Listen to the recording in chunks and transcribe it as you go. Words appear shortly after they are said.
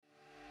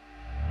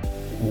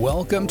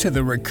Welcome to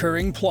The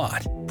Recurring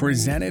Plot,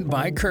 presented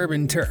by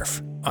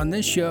CurbNTurf. On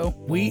this show,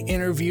 we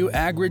interview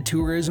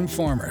agritourism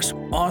farmers,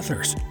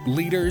 authors,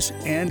 leaders,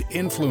 and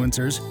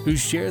influencers who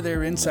share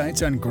their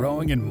insights on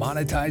growing and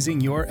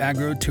monetizing your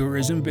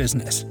agritourism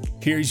business.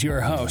 Here's your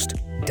host,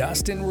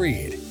 Dustin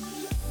Reed.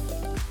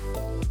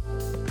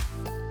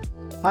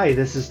 Hi,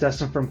 this is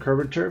Dustin from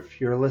CurbNTurf.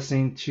 You're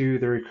listening to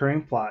The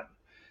Recurring Plot.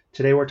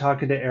 Today we're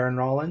talking to Aaron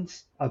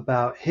Rollins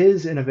about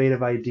his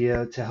innovative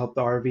idea to help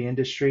the RV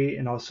industry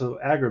and also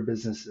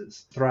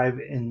agribusinesses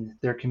thrive in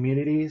their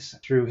communities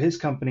through his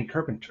company,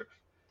 CurbNTurf.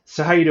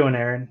 So how you doing,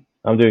 Aaron?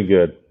 I'm doing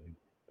good.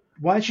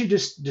 Why don't you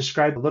just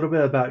describe a little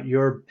bit about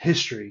your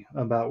history,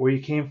 about where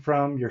you came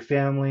from, your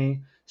family,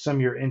 some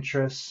of your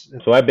interests?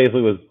 So I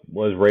basically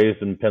was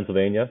raised in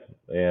Pennsylvania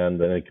and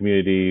in a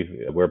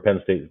community where Penn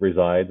State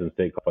resides, and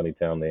State, funny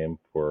town name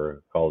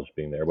for college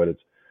being there, but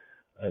it's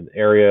an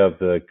area of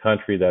the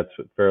country that's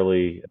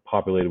fairly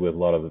populated with a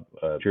lot of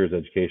teachers,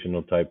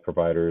 educational type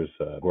providers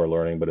who are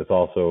learning, but it's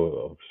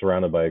also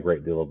surrounded by a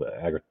great deal of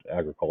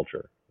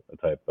agriculture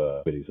type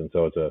cities. And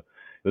so it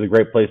was a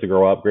great place to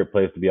grow up, great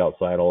place to be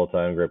outside all the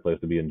time, great place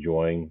to be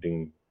enjoying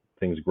seeing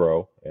things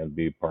grow and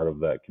be part of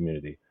that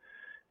community.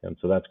 And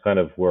so that's kind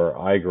of where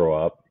I grew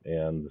up,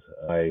 and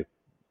I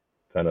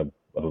kind of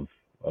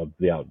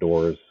the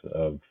outdoors,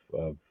 of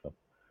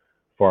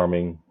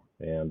farming,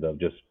 and of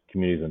just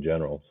communities in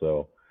general.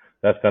 So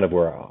that's kind of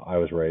where I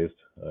was raised.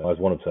 I was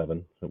one of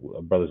seven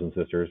brothers and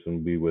sisters,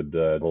 and we would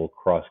go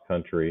cross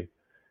country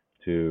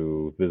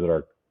to visit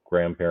our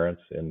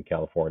grandparents in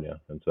California.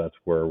 And so that's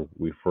where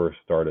we first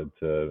started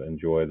to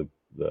enjoy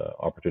the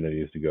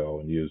opportunities to go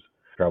and use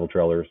travel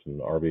trailers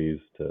and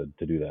RVs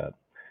to do that.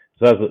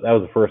 So that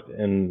was the first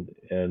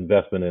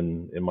investment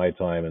in my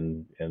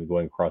time and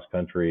going cross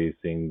country,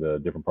 seeing the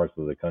different parts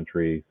of the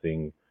country,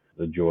 seeing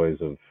the joys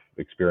of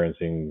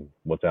experiencing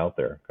what's out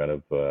there, kind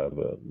of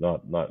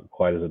not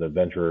quite as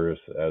adventurous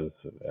as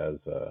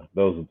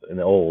those in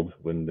the old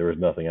when there was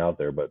nothing out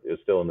there, but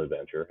it's still an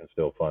adventure and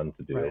still fun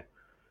to do. Right.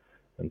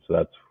 And so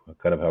that's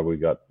kind of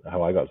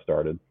how I got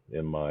started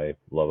in my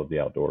love of the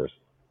outdoors.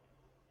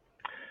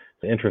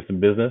 The interest in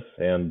business,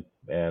 and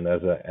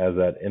as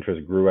that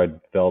interest grew, I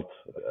felt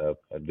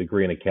a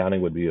degree in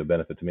accounting would be a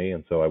benefit to me,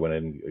 and so I went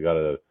in and got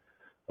a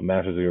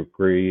master's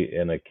degree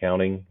in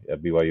accounting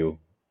at BYU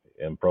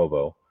in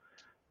Provo.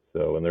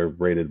 So, and they're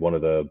rated one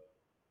of the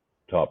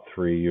top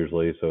three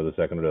usually, so the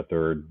second or the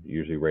third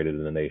usually rated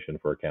in the nation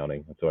for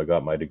accounting. And so I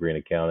got my degree in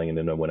accounting, and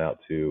then I went out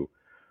to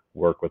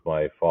work with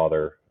my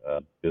father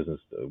business,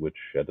 which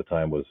at the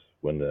time was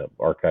when the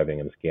archiving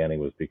and scanning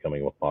was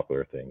becoming a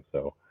popular thing.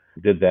 So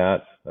did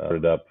that,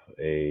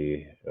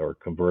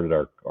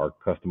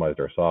 customized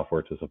our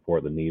software to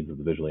support the needs of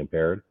the visually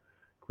impaired,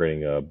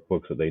 creating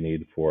books that they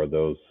need for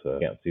those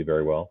can't see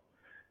very well,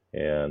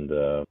 and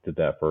did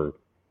that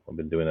I've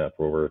been doing that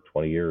for over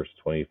 20 years,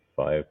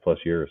 25 plus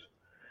years.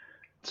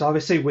 So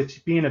obviously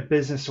with being a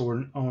business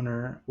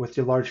owner with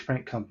your large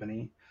print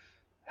company,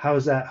 how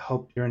has that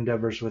helped your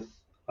endeavors with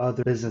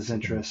other business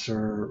interests,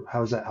 or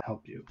how does that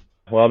help you?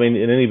 Well, I mean,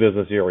 in any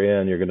business you're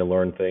in, you're going to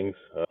learn things.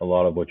 A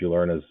lot of what you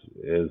learn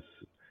is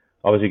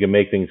obviously you can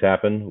make things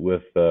happen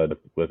with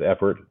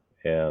effort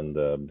and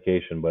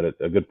dedication, but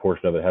a good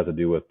portion of it has to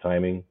do with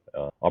timing,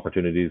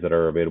 opportunities that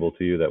are available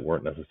to you that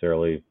weren't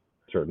necessarily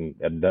certain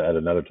at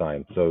another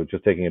time. So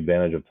just taking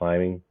advantage of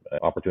timing,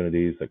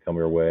 opportunities that come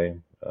your way,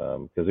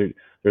 because there's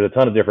a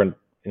ton of different,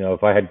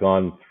 if I had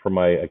gone for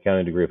my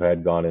accounting degree, if I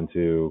had gone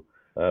into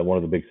one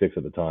of the big six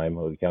at the time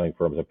of accounting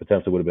firms, I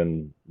potentially would have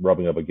been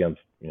rubbing up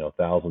against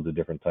thousands of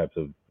different types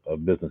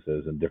of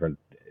businesses in different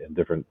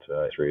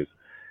industries,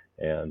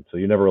 and so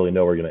you never really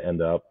know where you're going to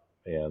end up.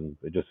 And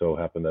it just so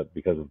happened that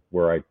because of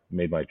where I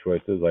made my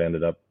choices, I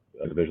ended up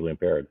visually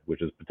impaired,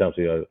 which is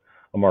potentially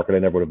a market I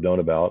never would have known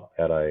about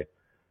had I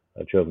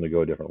chosen to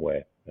go a different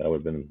way. I would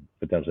have been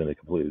potentially in a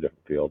completely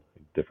different field,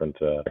 different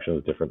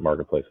actions, different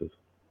marketplaces.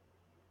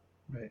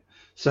 Right.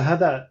 So how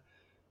that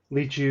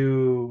lead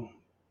you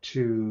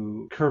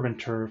to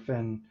CurbNTurf,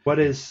 and what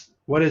is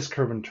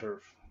CurbNTurf?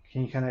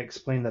 Can you kind of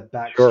explain the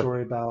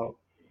backstory Sure.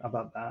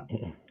 about that?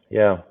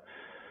 Yeah.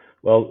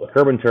 Well,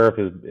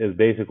 CurbNTurf is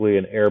basically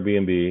an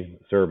Airbnb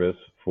service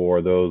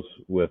for those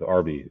with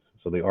RVs.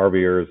 So the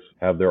RVers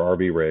have their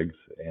RV rigs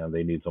and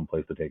they need some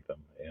place to take them,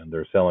 and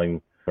they're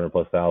selling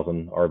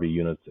 100,000+ RV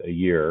units a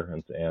year,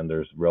 and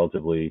there's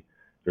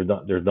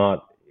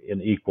not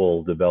an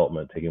equal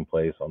development taking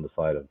place on the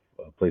side of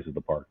places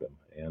to park them.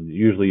 And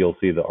usually you'll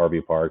see the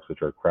RV parks,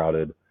 which are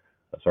crowded,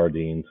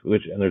 sardines,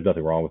 and there's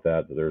nothing wrong with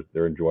that.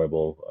 They're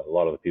enjoyable. A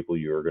lot of the people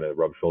you're going to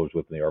rub shoulders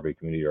with in the RV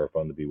community are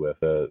fun to be with,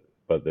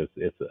 but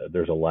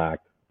there's a lack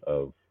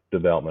of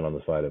development on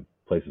the side of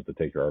places to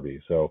take your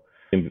RV. So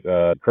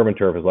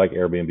CurbNTurf is like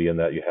Airbnb in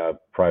that you have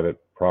private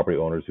property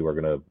owners who are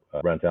going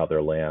to rent out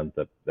their land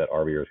that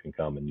RVers can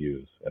come and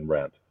use and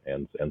rent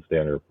and stay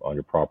on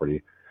your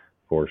property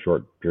for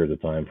short periods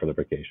of time for their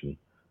vacation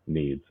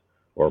needs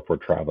or for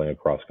traveling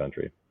across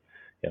country.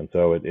 And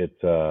so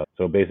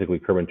so basically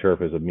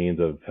CurbNTurf is a means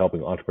of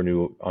helping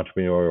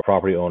entrepreneurial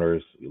property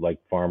owners like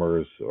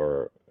farmers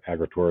or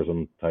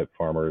agritourism type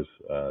farmers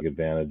take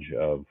advantage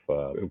of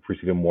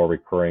receiving more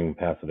recurring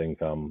passive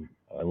income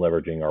and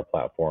leveraging our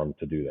platform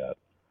to do that,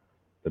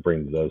 to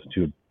bring those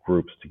two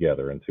groups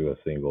together into a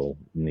single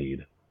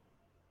need.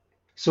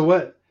 So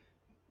what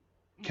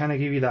kind of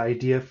gave you the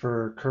idea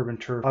for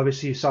CurbNTurf?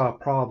 Obviously you saw a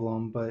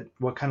problem, but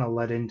what kind of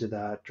led into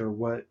that, or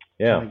what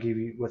kind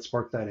Yeah. of what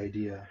sparked that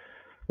idea?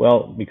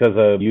 Well, because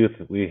of youth,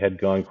 we had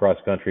gone cross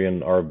country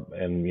and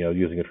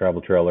using a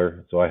travel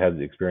trailer, so I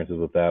had experiences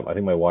with that. I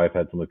think my wife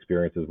had some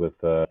experiences with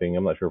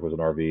I'm not sure if it was an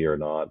RV or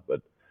not,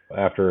 but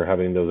after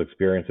having those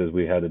experiences,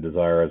 we had a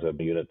desire as a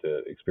unit to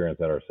experience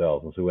that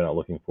ourselves, and so we went out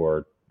looking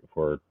for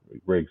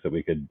rigs that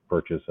we could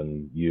purchase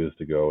and use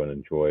to go and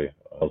enjoy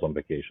on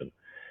vacation.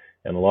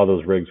 And a lot of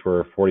those rigs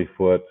were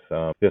 40-foot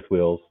fifth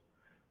wheels,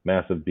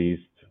 massive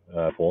beast,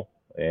 full,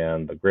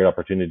 and a great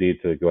opportunity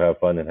to go have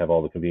fun and have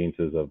all the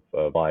conveniences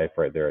of life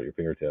right there at your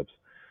fingertips.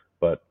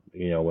 But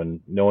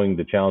when knowing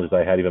the challenges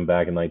I had even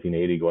back in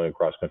 1980, going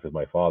across country with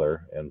my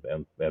father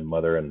and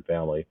mother and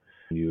family,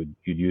 you'd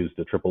use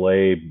the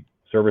AAA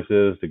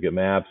services to get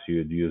maps.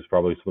 You'd use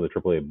probably some of the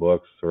AAA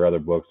books or other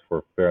books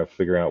for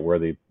figuring out where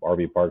the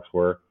RV parks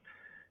were.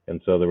 And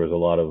so there was a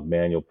lot of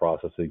manual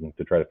processing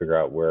to try to figure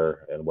out where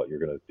and what you're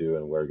going to do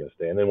and where you're going to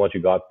stay. And then once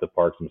you got to the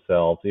parks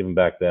themselves, even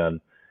back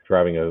then,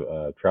 driving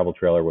a travel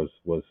trailer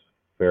was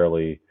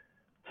fairly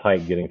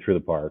tight getting through the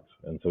parks.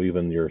 And so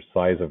even your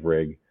size of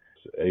rig,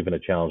 even a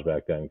challenge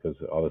back then, because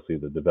obviously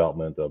the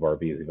development of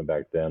RVs even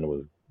back then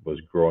was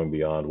growing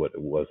beyond what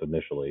it was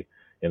initially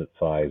in its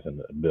size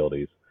and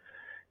abilities.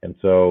 And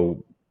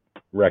so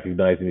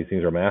recognizing these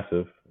things are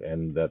massive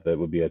and that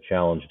would be a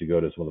challenge to go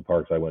to some of the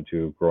parks I went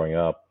to growing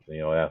up,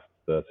 asked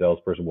the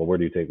salesperson, well, where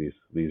do you take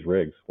these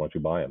rigs once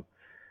you buy them?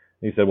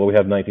 And he said, well, we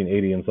have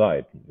 1980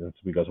 inside. It's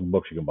because of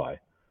books you can buy.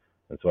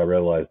 And so I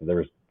realized that there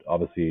was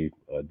obviously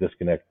a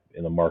disconnect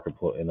in the market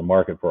for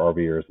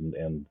RVers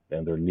and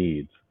their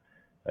needs.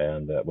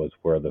 And that was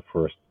where the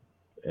first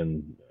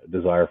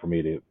desire for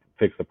me to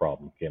fix the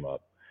problem came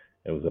up.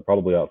 It was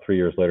probably about 3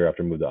 years later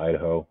after I moved to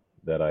Idaho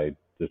that I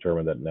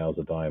determined that now's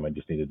the time. I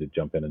just needed to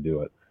jump in and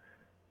do it.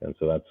 And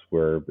so that's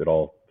where it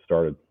all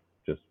started,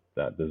 just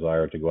that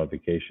desire to go on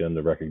vacation,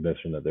 the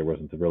recognition that there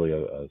wasn't really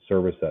a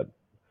service that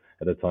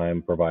at the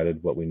time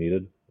provided what we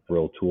needed, a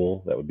real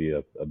tool that would be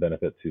a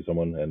benefit to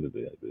someone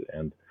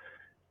and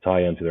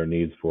tie into their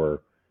needs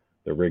for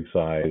the rig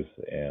size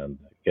and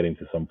getting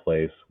to some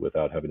place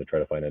without having to try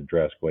to find an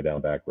address, going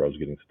down back roads,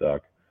 getting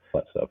stuck.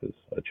 That stuff is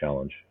a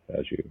challenge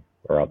as you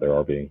are out there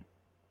RVing.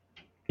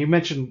 You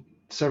mentioned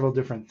several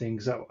different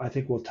things that I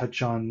think we'll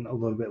touch on a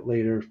little bit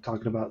later,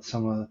 talking about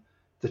some of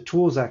the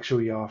tools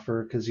actually we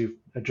offer, because you've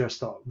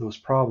addressed those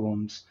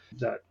problems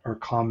that are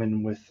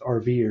common with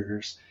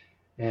RVers.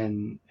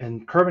 And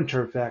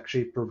CurbNTurf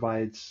actually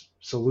provides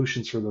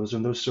solutions for those,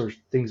 and those sort of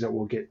things that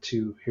we'll get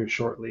to here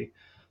shortly.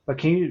 But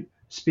can you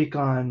speak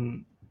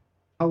on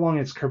how long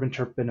has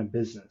CurbNTurf been in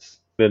business?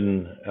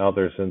 Been out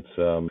there since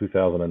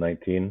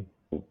 2019,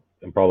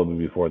 and probably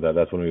before that.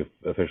 That's when we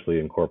officially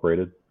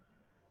incorporated.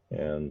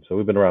 And so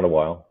we've been around a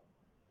while.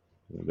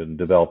 We've been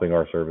developing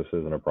our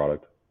services and our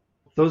product.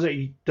 Those that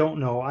you don't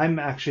know, I'm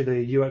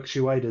actually the UX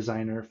UI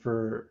designer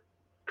for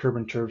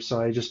CurbNTurf,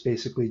 so I just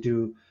basically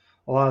do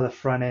a lot of the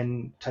front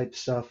end type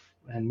stuff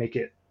and make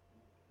it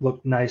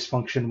look nice,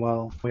 function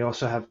well. We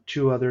also have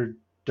two other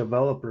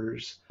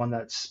developers, one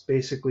that's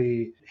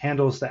basically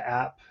handles the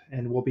app,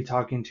 and we'll be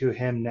talking to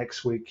him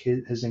next week.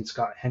 His name's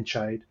Scott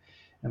Henscheid.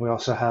 And we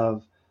also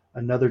have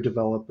another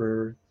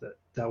developer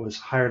that was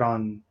hired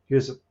on. He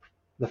was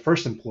the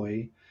first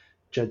employee,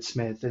 Jed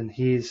Smith, and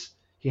he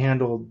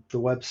handled the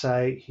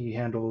website. He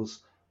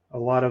handles a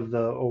lot of the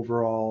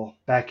overall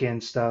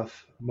back-end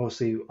stuff,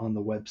 mostly on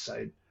the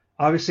website.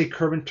 Obviously,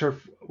 CurbNTurf,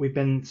 we've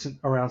been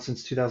around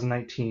since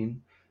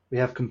 2019. We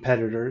have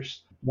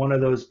competitors, one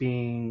of those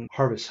being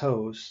Harvest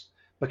Host.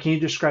 But can you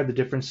describe the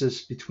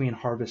differences between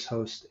Harvest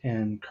Host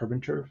and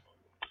CurbNTurf?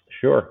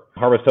 Sure.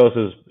 Harvest Host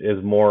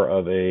is more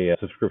of a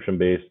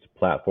subscription-based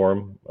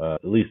platform.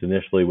 At least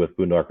initially with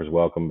Boondockers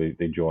Welcome,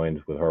 they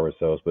joined with Harvest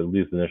Host, but at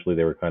least initially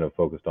they were kind of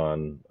focused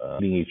on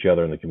meeting each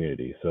other in the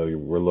community. So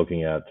we're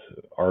looking at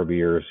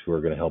RVers who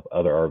are going to help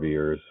other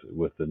RVers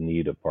with the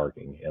need of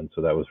parking. And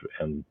so that was,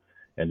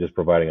 and just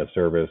providing a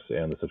service,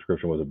 and the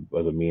subscription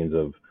was a means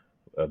of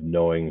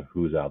knowing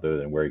who's out there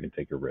and where you can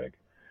take your rig.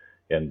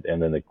 And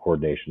then the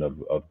coordination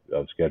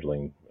of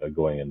scheduling,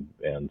 going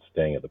and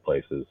staying at the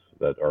places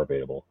that are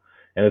available.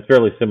 And it's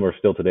fairly similar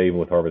still today, even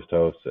with Harvest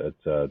Host.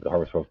 The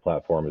Harvest Host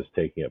platform is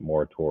taking it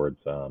more towards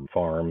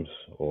farms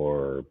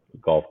or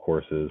golf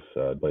courses,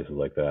 places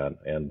like that.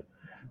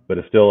 But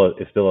it's still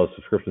a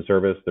subscription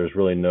service. There's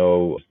really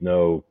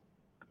no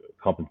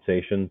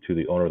compensation to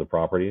the owner of the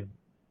property,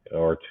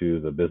 or to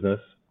the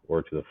business,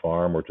 or to the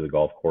farm, or to the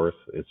golf course.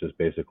 It's just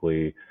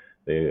basically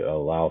they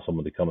allow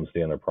someone to come and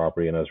stay on their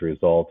property, and as a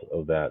result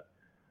of that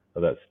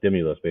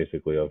stimulus,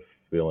 basically, of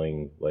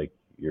feeling like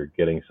you're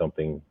getting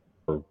something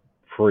for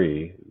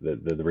free,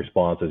 the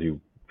response is you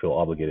feel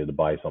obligated to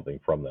buy something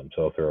from them.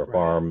 So if they're a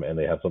farm and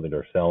they have something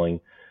they're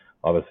selling,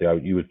 obviously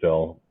you would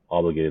feel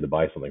obligated to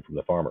buy something from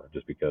the farmer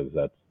just because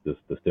that's just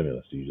the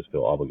stimulus. You just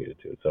feel obligated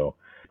to it. So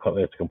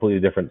it's a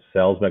completely different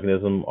sales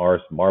mechanism.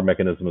 Our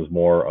mechanism is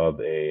more of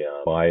a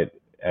buy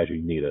it as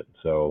you need it.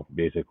 So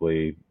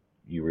basically,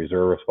 you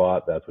reserve a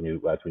spot. That's when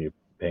you're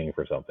paying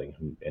for something,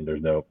 and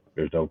there's no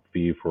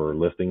fee for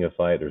listing a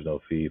site. There's no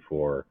fee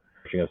for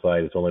pushing a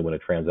site. It's only when a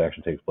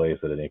transaction takes place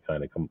that any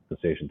kind of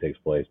compensation takes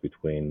place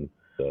between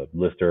the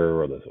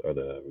lister or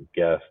the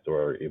guest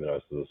or even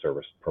us as a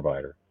service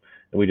provider.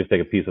 And we just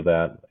take a piece of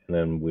that, and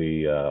then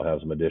we have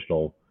some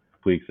additional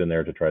tweaks in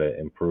there to try to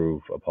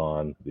improve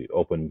upon the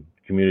open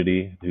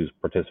community who's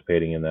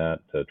participating in that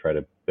to try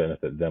to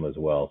benefit them as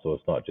well. So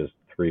it's not just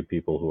three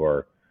people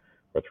or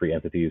three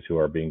entities who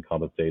are being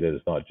compensated.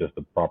 It's not just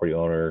the property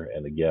owner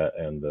and the guest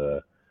and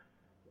the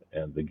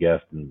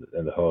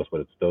host, but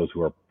it's those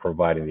who are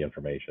providing the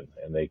information.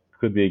 And they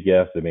could be a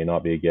guest, they may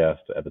not be a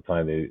guest at the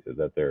time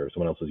that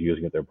someone else is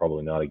using it. They're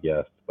probably not a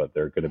guest, but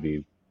they're going to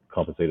be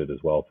compensated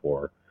as well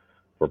for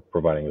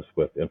providing us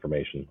with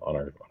information on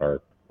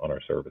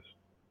our service.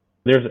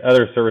 There's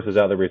other services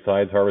out there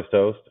besides Harvest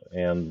Toast,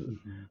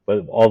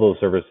 but all those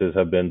services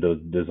have been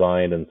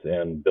designed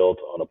and built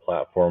on a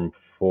platform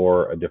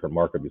for a different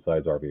market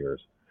besides RVers.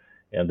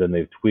 And then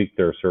they've tweaked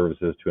their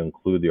services to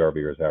include the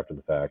RVers after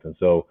the fact. And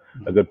so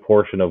a good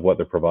portion of what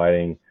they're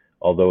providing,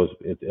 although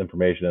it's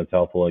information and it's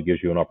helpful and it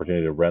gives you an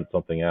opportunity to rent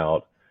something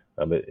out,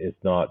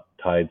 it's not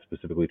tied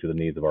specifically to the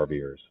needs of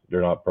RVers.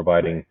 They're not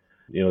providing,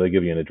 they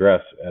give you an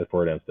address,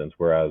 for an instance,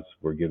 whereas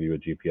we'll give you a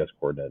GPS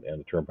coordinate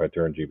and a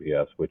turn-by-turn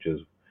GPS, which is,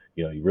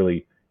 you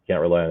really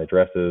can't rely on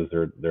addresses.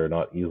 They're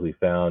not easily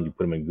found. You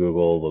put them in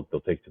Google,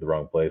 they'll take you to the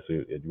wrong place. So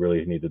you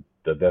really need to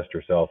divest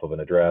yourself of an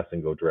address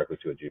and go directly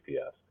to a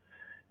GPS.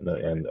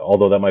 And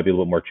although that might be a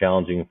little more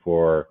challenging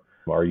for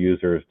our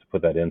users to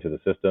put that into the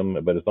system,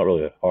 but it's not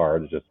really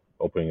hard. It's just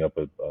opening up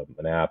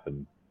an app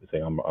and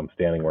saying, I'm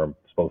standing where I'm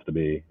supposed to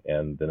be,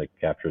 and then it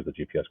captures the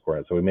GPS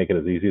coordinates. So we make it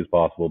as easy as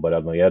possible, but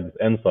on the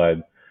end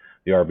side,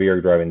 the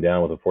RVer driving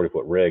down with a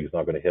 40-foot rig is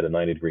not going to hit a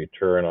 90-degree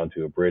turn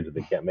onto a bridge that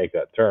they can't make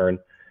that turn.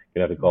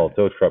 You're going to have to call a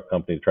tow truck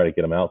company to try to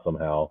get them out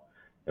somehow.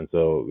 And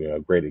so,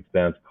 great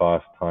expense,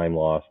 cost, time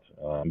lost,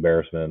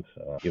 embarrassment,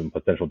 even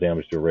potential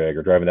damage to a rig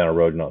or driving down a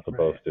road you're not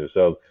supposed to.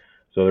 So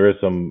there is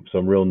some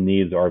real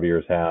needs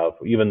RVers have,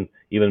 even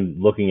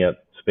looking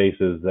at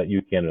spaces that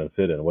you can't even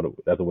fit in.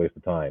 That's a waste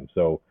of time.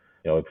 So,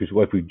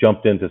 if we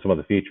jumped into some of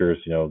the features,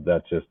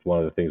 that's just one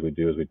of the things we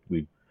do is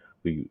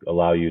we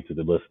allow you to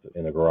list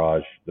in the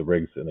garage the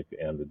rigs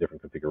and the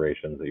different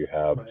configurations that you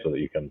have, so that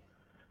you can,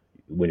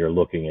 when you're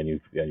looking and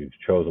you've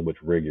chosen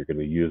which rig you're going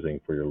to be using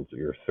for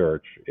your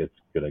search, it's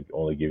going to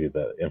only give you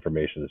the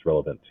information that's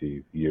relevant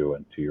to you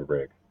and to your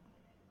rig.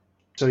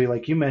 So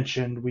like you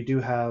mentioned, we do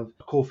have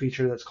a cool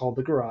feature that's called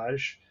the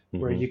garage,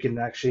 where you can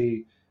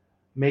actually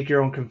make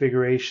your own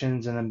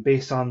configurations, and then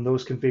based on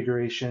those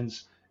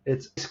configurations,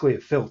 it's basically a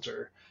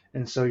filter.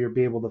 And so you'll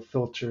be able to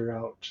filter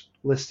out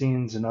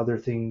listings and other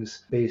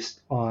things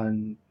based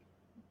on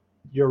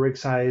your rig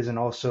size and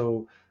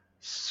also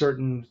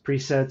certain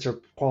presets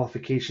or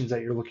qualifications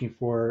that you're looking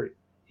for,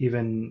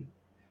 even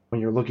when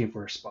you're looking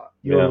for a spot.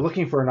 You were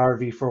looking for an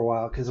RV for a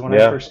while, because when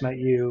I first met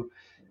you,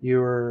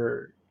 you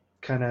were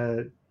kind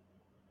of,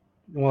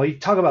 well, you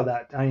talk about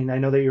that. I mean, I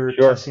know that you were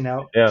testing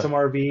out some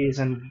RVs,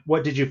 and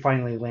what did you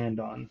finally land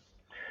on?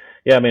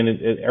 Yeah, I mean,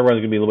 everyone's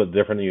going to be a little bit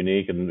different and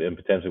unique, and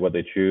potentially what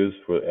they choose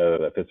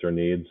that fits their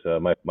needs.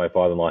 My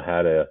father-in-law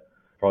had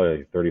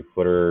probably a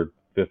 30-footer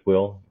fifth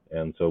wheel,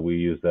 and so we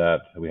used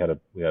that. We had a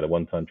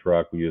 1-ton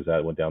truck. We used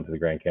that. Went down to the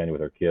Grand Canyon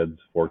with our kids,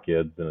 4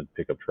 kids, in a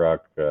pickup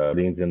truck.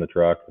 Leans in the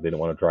truck. They didn't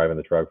want to drive in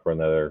the truck for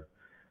another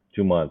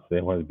 2 months. They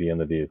didn't want to be in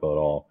the vehicle at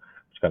all.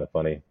 It's kind of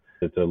funny.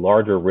 It's a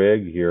larger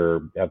rig.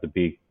 You have to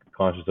be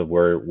conscious of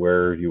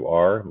where you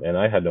are, and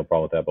I had no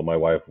problem with that. But my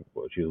wife,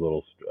 she's a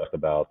little stressed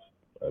about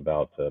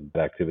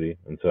activity,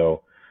 and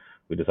so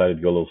we decided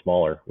to go a little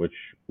smaller, which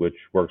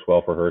works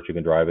well for her. She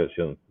can drive it,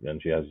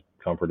 and she has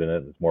comfort in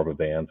it. It's more of a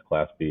van, it's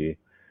Class B,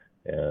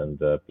 and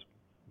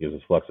gives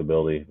us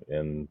flexibility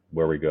in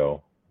where we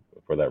go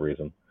for that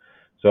reason.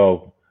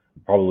 So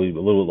probably a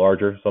little bit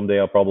larger. Someday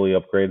I'll probably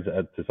upgrade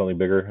to something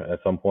bigger at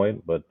some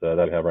point, but that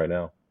I have right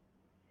now.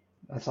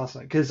 That's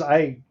awesome, because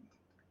I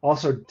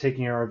also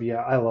taking your RV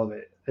out. I love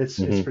it. It's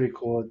pretty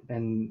cool,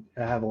 and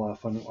I have a lot of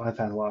fun. I've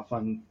had a lot of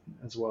fun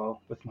as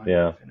well with my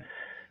wife in it.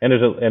 And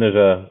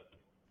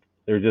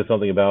there's just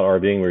something about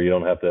RVing where you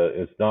don't have to.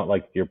 It's not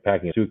like you're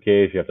packing a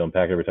suitcase. You have to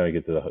unpack every time you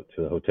get to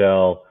the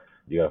hotel.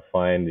 You got to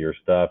find your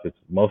stuff.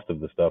 Most of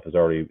the stuff is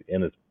already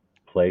in its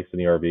place in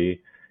the RV,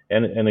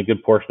 and a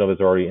good portion of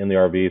it's already in the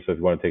RV. So if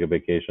you want to take a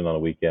vacation on a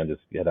weekend,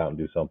 just head out and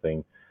do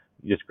something.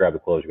 You just grab the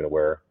clothes you're going to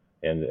wear,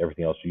 and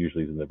everything else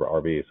usually is in the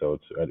RV. So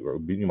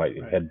you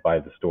might head by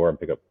the store and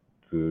pick up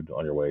food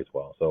on your way as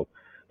well. So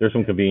there's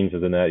some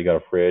conveniences in that. You got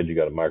a fridge, you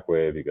got a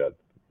microwave, you got a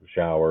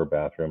shower,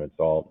 bathroom. It's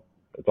all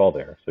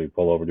there. So you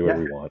pull over, do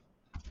whatever you want.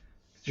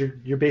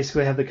 You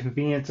basically have the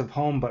convenience of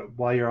home, but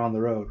while you're on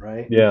the road,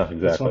 right? Yeah,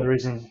 exactly. It's one of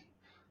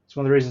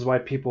the reasons why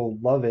people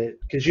love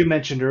it. Because you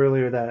mentioned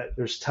earlier that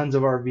there's tons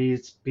of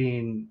RVs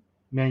being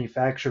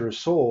manufactured or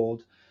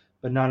sold,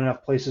 but not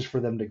enough places for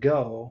them to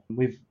go.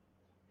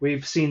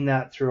 We've seen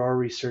that through our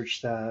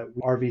research that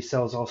RV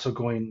sales also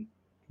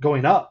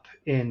going up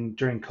in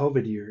during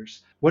COVID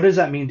years. What does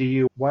that mean to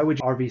you? Why would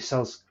RV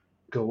sales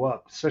go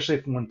up, especially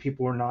when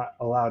people were not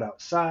allowed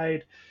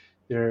outside?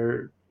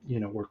 They're,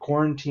 were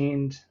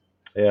quarantined.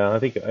 Yeah, I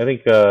think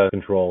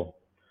control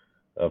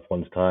of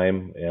one's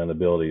time and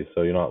abilities.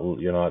 So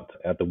you're not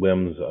at the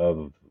whims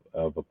of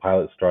a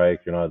pilot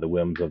strike. You're not at the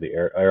whims of the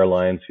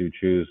airlines who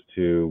choose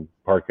to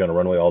park you on a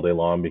runway all day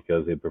long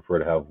because they prefer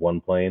to have one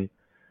plane.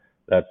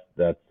 That's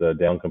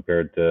down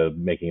compared to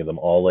making them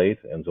all late,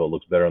 and so it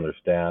looks better on their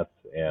stats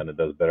and it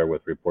does better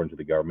with reporting to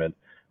the government.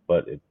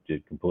 But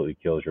it completely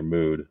kills your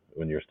mood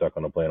when you're stuck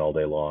on a plane all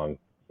day long,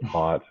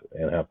 hot,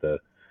 and have to,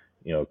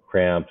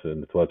 cramped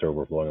and the toilets are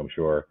overflowing. I'm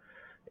sure.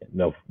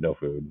 No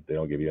food. They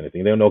don't give you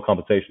anything. They have no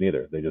compensation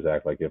either. They just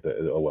act like if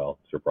oh well,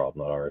 it's your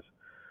problem, not ours.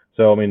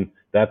 So I mean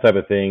that type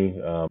of thing.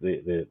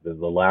 The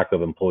lack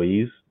of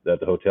employees that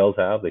the hotels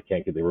have. They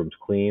can't get their rooms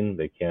clean.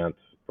 They can't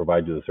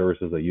provide you the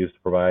services they used to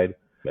provide,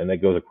 and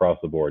that goes across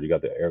the board. You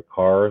got the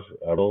cars,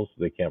 autos.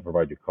 They can't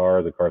provide you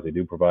cars. The cars they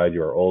do provide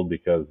you are old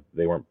because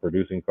they weren't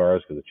producing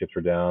cars because the chips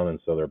are down, and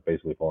so they're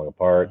basically falling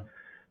apart.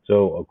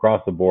 So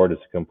across the board,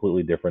 it's a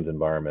completely different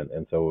environment,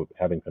 and so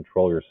having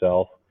control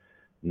yourself,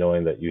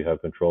 knowing that you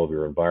have control of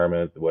your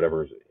environment,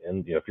 whatever's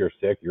in, if you're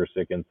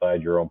sick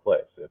inside your own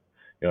place. If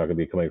you're not going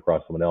to be coming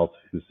across someone else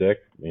who's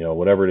sick,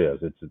 whatever it is,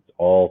 it's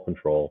all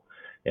control.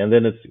 And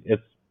then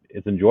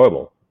it's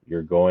enjoyable.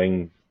 You're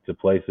going to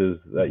places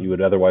that you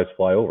would otherwise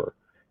fly over.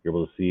 You're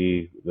able to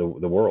see the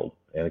world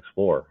and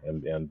explore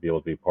and be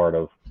able to be part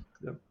of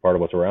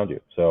what's around you.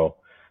 So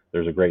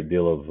there's a great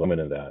deal of limit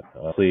in that.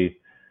 Honestly,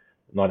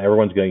 not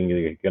everyone's going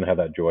to have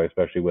that joy,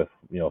 especially with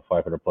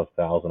 500 plus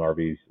thousand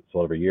RVs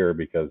sold every year,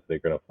 because they're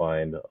going to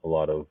find a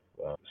lot of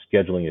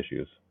scheduling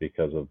issues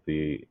because of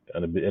the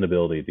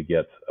inability to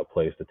get a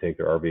place to take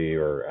their RV,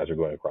 or as they're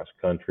going across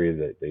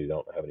country, they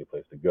don't have any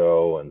place to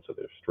go, and so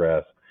there's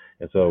stress.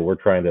 And so we're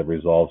trying to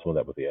resolve some of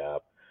that with the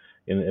app.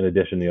 In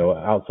addition,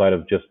 outside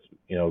of just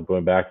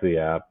going back to the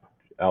app,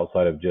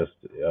 outside of just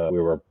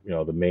we were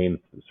the main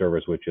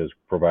service, which is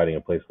providing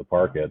a place to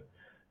park it.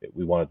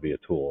 We want it to be a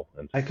tool.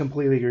 And I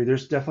completely agree.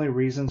 There's definitely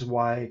reasons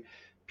why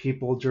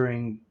people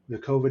during the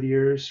COVID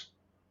years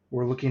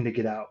were looking to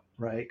get out,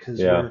 right? Because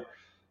we're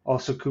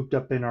also cooped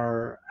up in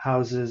our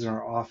houses and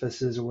our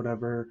offices or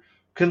whatever,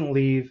 couldn't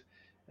leave.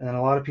 And then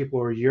a lot of people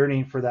were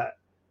yearning for that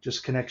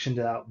just connection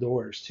to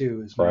outdoors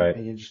too, is my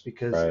opinion, just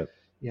because, that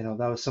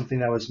was something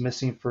that was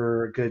missing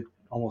for a good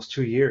almost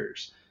 2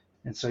 years.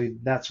 And so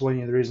that's one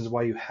of the reasons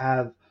why you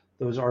have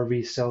those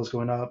RV sales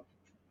going up,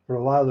 for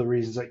a lot of the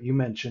reasons that you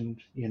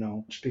mentioned,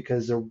 just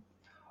because the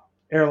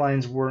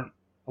airlines weren't,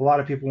 a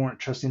lot of people weren't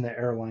trusting the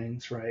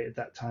airlines, right, at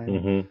that time.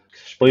 Mm-hmm.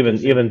 Well,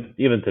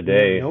 even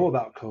today, know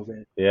about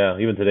COVID. Yeah,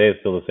 even today it's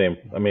still the same.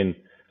 I mean,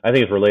 I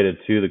think it's related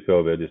to the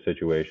COVID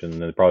situation,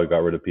 and they probably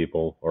got rid of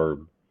people or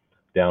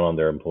down on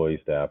their employee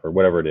staff or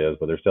whatever it is,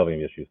 but they're still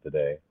having issues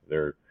today.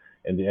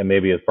 And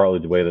maybe it's partly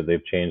the way that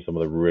they've changed some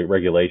of the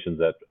regulations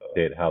that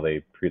state how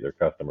they treat their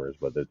customers,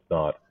 but it's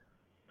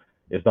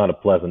not a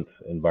pleasant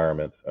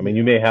environment. I mean,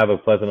 you may have a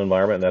pleasant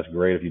environment, and that's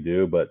great if you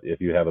do, but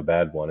if you have a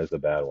bad one, it's a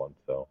bad one.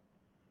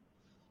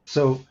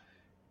 So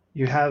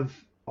you have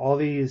all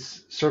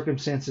these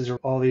circumstances or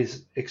all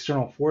these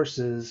external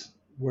forces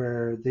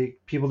where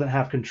people didn't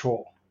have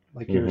control,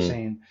 like you were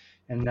saying,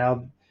 and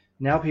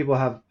now people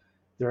have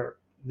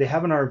they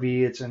have an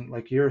RV. It's in,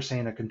 like you were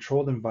saying, a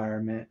controlled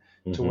environment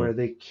to where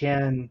they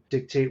can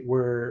dictate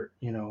where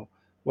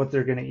what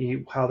they're going to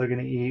eat, how they're going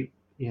to eat,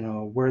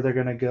 where they're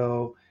going to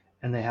go,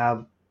 and they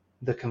have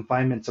the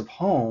confinements of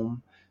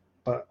home,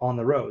 but on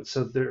the road.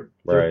 So they're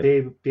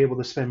be able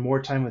to spend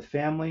more time with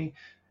family,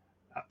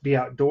 be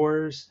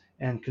outdoors,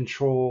 and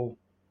control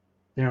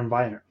their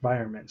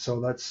environment.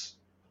 So that's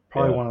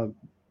probably one of the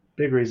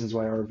big reasons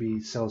why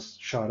RV sales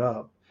shot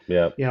up.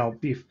 Yeah.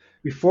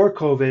 Before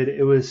COVID,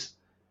 it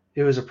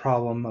was a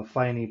problem of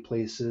finding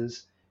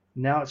places.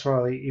 Now it's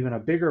probably even a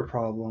bigger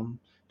problem,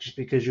 just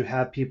because you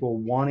have people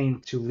wanting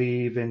to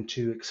leave and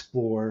to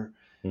explore.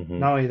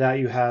 Not only that,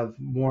 you have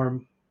more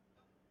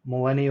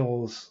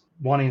millennials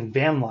wanting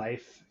van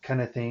life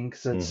kind of thing,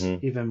 because that's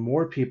even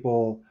more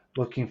people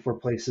looking for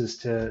places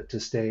to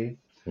stay.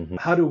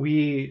 How do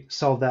we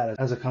solve that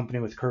as a company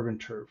with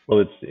CurbNTurf?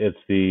 Well, it's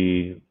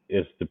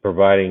the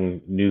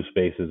providing new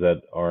spaces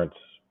that aren't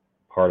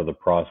part of the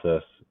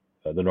process,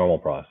 the normal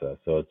process.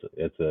 So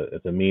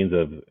it's a means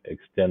of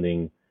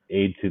extending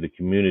aid to the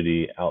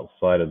community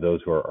outside of those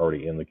who are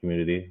already in the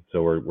community.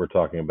 So we're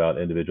talking about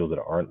individuals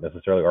that aren't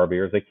necessarily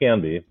RVers. They can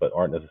be, but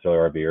aren't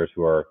necessarily RVers,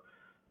 who are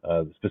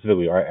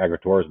specifically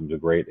agritourism is a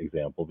great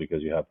example,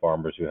 because you have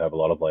farmers who have a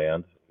lot of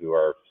land who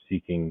are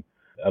seeking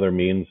other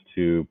means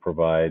to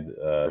provide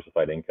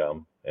diversified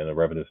income and a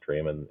revenue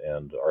stream,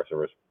 and our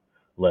service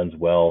lends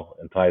well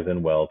and ties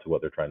in well to what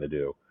they're trying to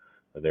do.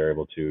 They're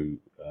able to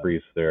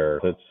increase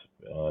their profits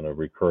on a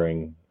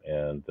recurring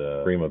and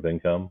stream of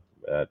income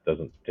that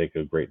doesn't take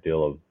a great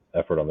deal of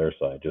effort on their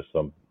side, just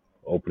some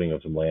opening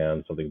of some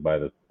land, something by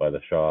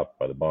the shop,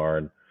 by the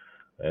barn,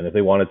 And if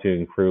they wanted to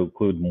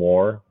include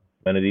more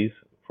amenities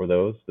for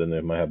those, then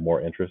they might have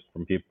more interest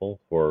from people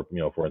for,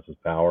 for instance,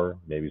 power,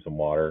 maybe some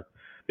water.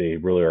 If they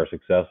really are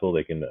successful,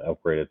 they can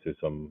upgrade it to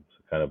some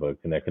kind of a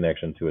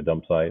connection to a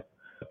dump site.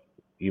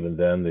 Even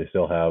then, they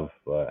still have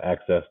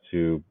access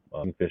to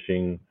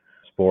fishing,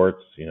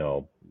 sports,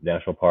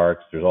 national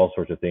parks. There's all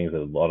sorts of things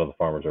that a lot of the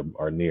farmers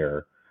are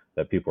near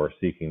that people are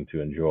seeking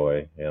to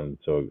enjoy, and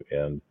so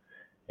and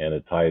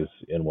it ties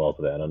in well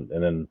to that.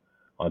 And then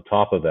on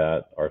top of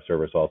that, our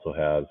service also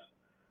has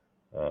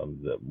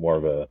more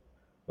of a,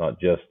 not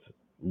just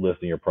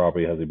listing your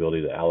property, has the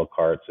ability to a la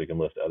carte, so you can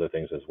list other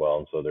things as well.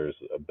 And so there's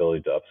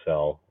ability to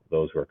upsell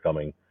those who are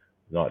coming,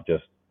 not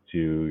just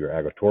to your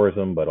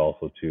agritourism, but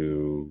also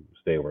to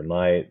stay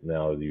overnight.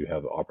 Now you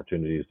have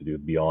opportunities to do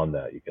beyond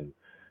that. You can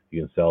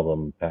sell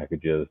them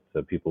packages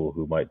to people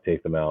who might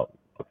take them out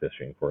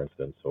fishing, for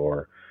instance,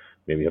 or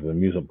maybe you have an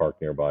amusement park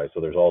nearby. So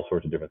there's all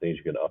sorts of different things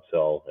you can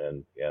upsell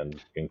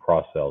and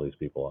cross-sell these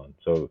people on.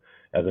 So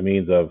as a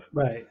means of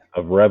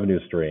revenue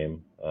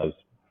stream,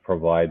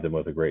 provide them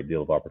with a great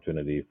deal of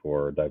opportunity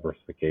for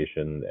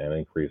diversification and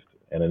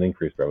an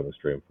increased revenue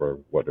stream for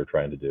what they're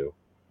trying to do.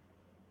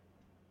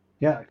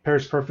 Yeah, it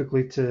pairs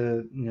perfectly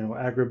to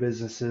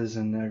agribusinesses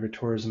and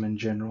agritourism in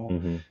general.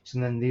 Mm-hmm. So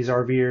then these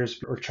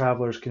RVers or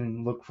travelers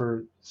can look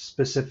for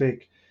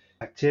specific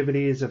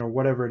activities or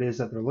whatever it is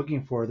that they're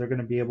looking for. They're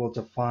going to be able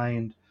to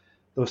find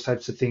those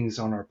types of things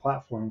on our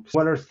platform.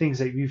 What are things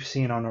that you've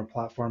seen on our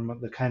platform,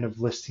 the kind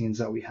of listings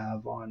that we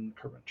have on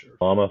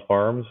CurbNTurf? Llama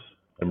farms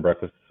and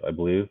breakfasts, I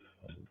believe,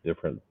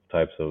 different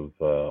types of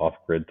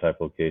off-grid type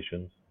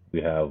locations.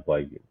 We have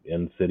like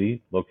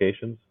in-city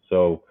locations.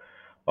 So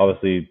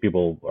obviously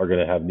people are going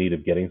to have need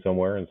of getting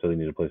somewhere, and so they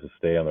need a place to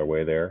stay on their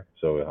way there.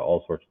 So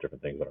all sorts of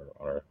different things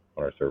on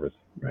our service.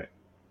 Right.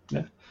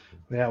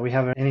 Yeah, we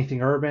have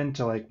anything urban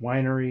to like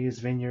wineries,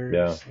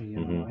 vineyards. Yeah.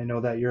 I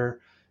know that your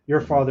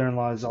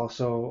father-in-law is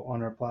also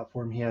on our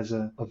platform. He has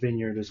a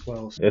vineyard as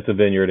well. So, it's a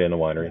vineyard and a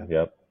winery.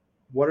 Yeah. Yep.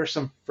 What are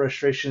some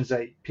frustrations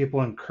that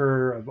people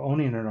incur of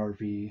owning an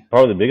RV?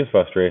 Probably the biggest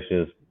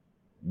frustration is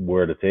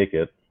where to take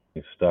it.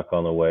 You're stuck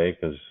on the way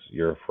because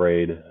you're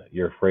afraid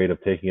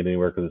of taking it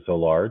anywhere because it's so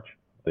large.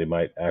 They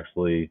might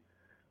actually,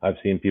 I've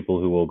seen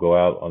people who will go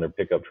out on their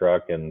pickup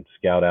truck and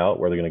scout out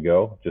where they're going to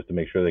go just to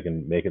make sure they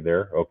can make it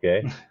there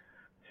okay.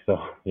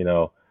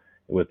 So,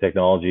 with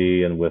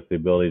technology and with the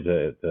ability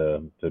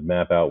to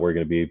map out where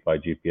you're going to be by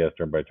GPS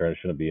turn by turn, it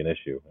shouldn't be an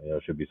issue.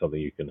 It should be something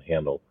you can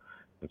handle.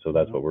 And so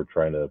that's what we're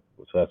trying to,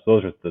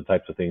 those are the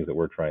types of things that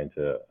we're trying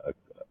to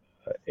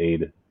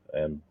aid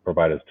and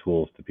provide as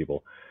tools to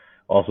people.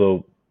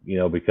 Also,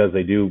 because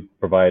they do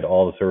provide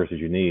all the services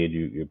you need,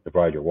 you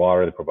provide your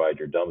water, they provide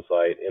your dump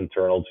site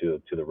internal to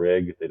the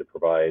rig, they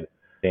provide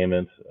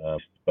payment.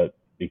 But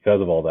because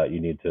of all that, you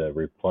need to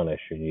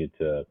replenish, you need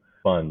to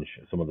sponge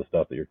some of the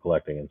stuff that you're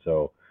collecting. And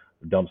so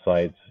dump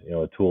sites,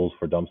 tools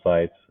for dump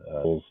sites,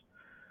 tools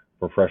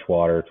for fresh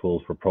water,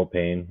 tools for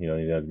propane. You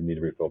need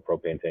to refill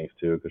propane tanks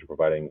too, because you're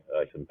providing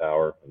some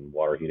power and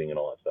water heating and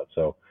all that stuff.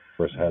 So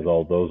first has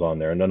all those on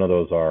there, and none of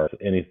those are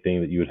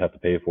anything that you would have to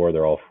pay for.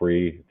 They're all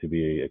free to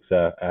be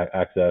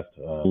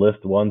accessed.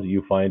 List ones that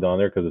you find on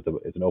there because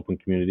it's an open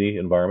community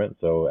environment.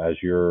 So as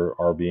you're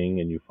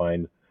RVing and you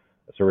find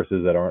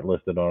services that aren't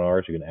listed on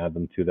ours, you can add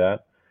them to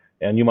that.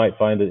 And you might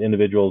find that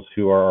individuals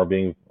who are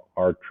RVing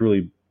are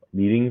truly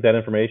needing that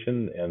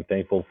information and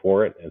thankful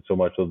for it, and so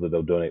much so that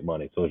they'll donate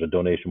money. So there's a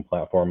donation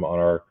platform on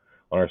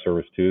our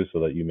service too, so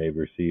that you may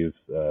receive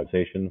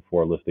compensation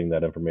for listing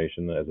that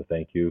information as a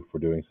thank you for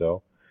doing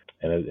so.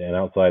 And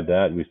outside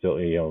that, we still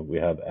we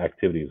have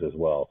activities as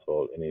well.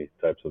 So any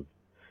types of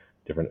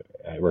different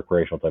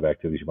recreational type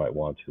activities you might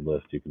want to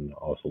list, you can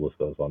also list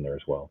those on there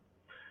as well.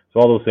 So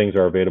all those things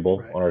are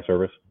available on our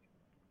service.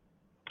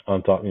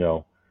 On top,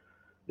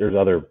 there's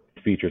other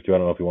features too. I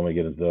don't know if you want me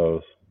to get into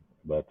those.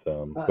 But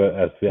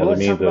as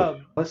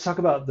let's talk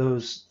about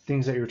those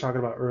things that you were talking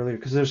about earlier,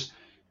 because there's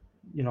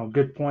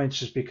good points.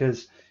 Just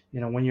because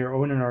when you're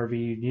owning an RV,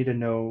 you need to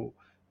know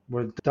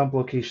where the dump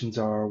locations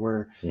are,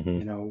 where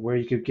where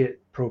you could get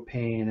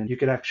propane, and you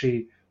could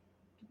actually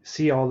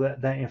see all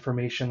that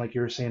information, like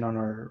you were saying, on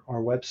our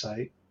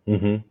website.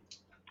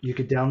 You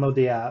could download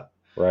the app.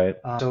 Right.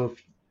 So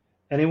if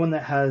anyone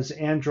that has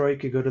Android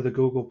could go to the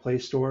Google Play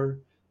Store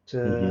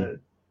to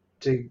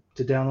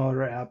download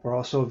our app. We're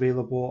also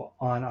available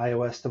on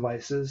iOS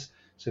devices.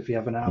 So if you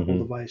have an Apple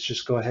device,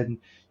 just go ahead and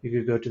you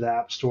could go to the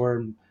App Store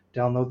and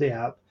download the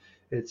app.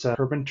 It's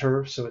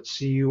CurbNTurf, so it's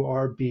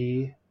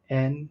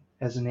CurbN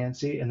as in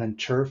Nancy, and then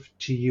turf,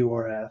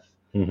 TURF.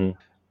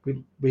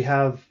 We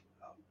have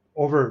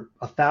over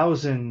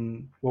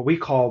 1,000 what we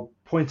call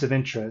points of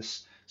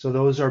interest. So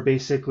those are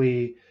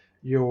basically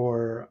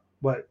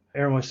what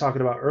Aaron was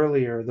talking about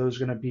earlier. Those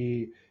are going to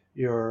be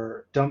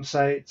your dump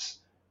sites.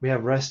 We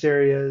have rest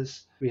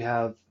areas. We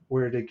have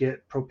where to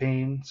get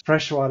propane,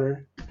 fresh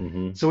water.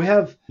 So we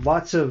have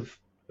lots of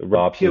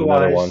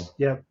POIs.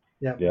 Yep.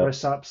 Rest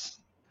stops.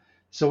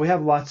 So we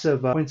have lots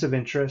of points of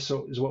interest,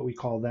 so is what we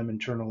call them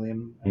internally.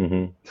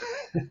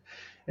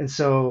 And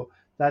so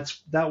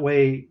that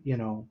way,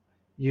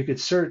 you could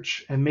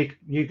search and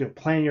you could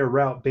plan your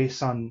route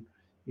based on,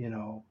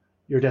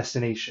 your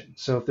destination.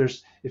 So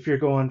if you're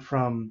going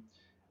from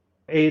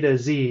A to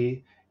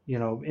Z,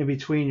 in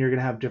between you're going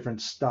to have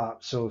different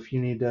stops. So if you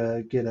need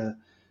to get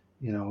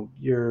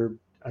your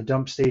a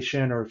dump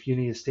station, or if you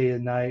need to stay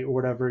at night or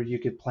whatever, you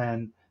could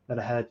plan that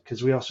ahead,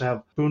 because we also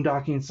have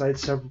boondocking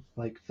sites, several,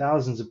 like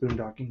thousands of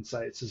boondocking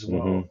sites as Hmm.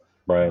 well,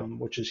 Right.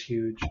 which is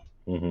huge.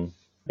 Hmm.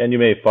 And you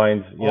may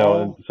find, and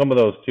All. some of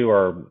those too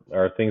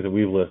are things that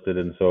we've listed.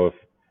 And so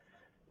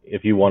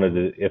if you wanted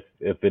Mhm. to,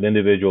 if an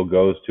individual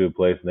goes to a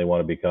place and they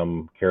want to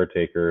become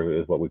caretaker,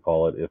 is what we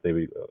call it, if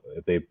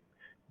they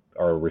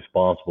are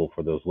responsible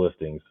for those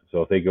listings.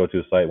 So if they go to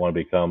a site and want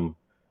to become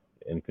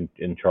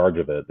in charge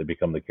of it, they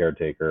become the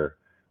caretaker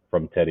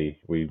from Teddy.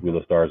 We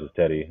list ours as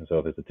Teddy. So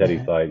if it's a Teddy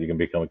site, you can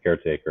become a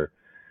caretaker,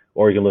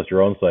 or you can list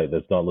your own site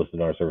that's not listed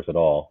on our service at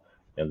all.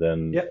 And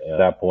then Yep. at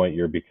that point,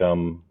 you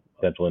become a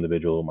potential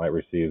individual who might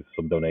receive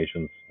some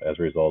donations as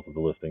a result of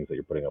the listings that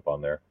you're putting up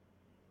on there.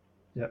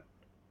 Yep.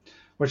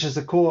 Which is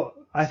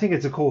I think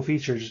it's a cool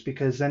feature, just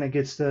because then it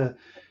gets the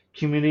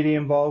community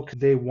involved. 'Cause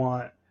they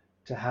want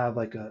to have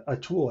like a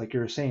tool, like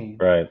you were saying,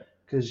 Right.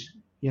 because,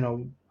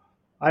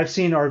 I've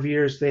seen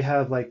RVers, they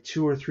have like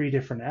two or three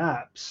different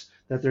apps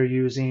that they're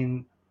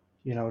using,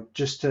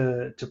 just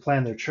to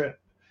plan their trip.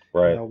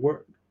 Right.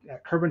 We're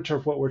at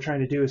CurbNTurf, what we're trying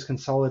to do is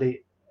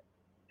consolidate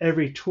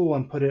every tool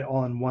and put it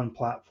all in one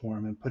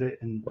platform, and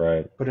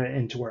Right. put it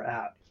into our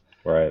app.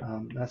 Right.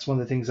 That's one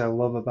of the things I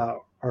love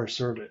about our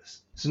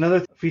service. So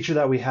another feature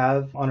that we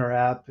have on our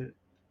app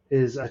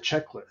is a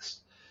checklist,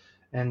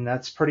 and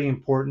that's pretty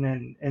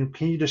important. And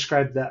can you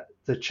describe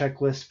the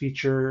checklist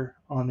feature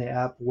on the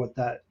app, what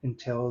that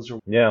entails? Or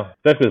Yeah,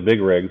 especially with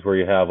big rigs where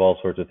you have all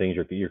sorts of things.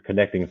 You're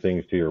connecting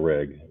things to your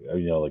rig.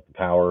 Like the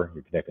power.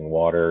 You're connecting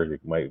water. You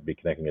might be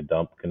connecting a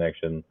dump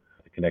connection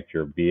to connect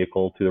your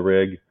vehicle to the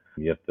rig.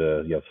 You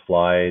have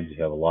slides.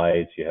 You have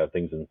lights. You have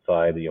things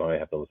inside that you might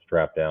have to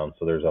strap down.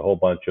 So there's a whole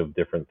bunch of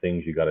different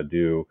things you got to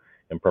do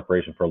in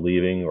preparation for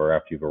leaving or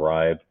after you've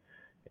arrived.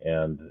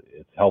 And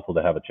it's helpful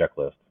to have a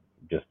checklist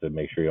just to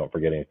make sure you don't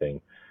forget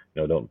anything.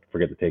 Don't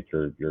forget to take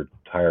your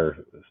tire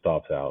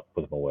stops out,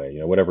 put them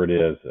away. Whatever it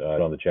is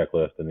on the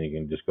checklist, and then you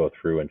can just go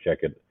through and check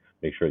it,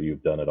 make sure that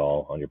you've done it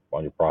all on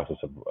your process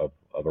of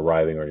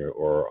arriving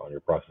or on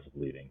your process of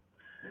leaving.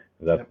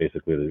 That's Yep.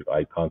 basically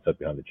the concept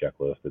behind the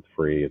checklist. It's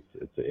free.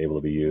 It's able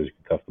to be used.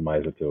 You can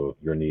customize it to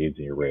your needs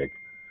and your rig.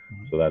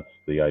 So that's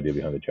the idea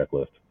behind the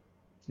checklist.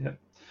 Yep.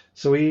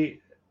 So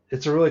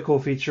it's a really cool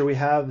feature. We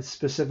have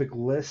specific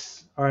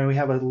lists, or we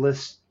have a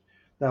list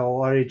that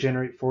will already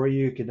generate for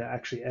you. You can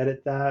actually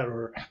edit that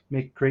or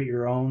create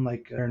your own,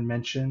 like Aaron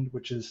mentioned,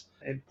 which is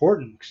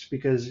important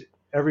because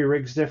every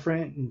rig's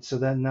different, and so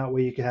then that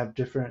way you can have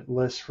different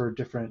lists for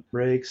different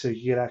rigs. So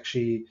you could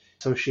actually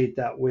associate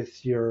that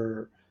with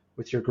your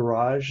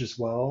garage as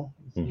well.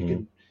 You Hmm.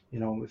 can,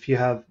 if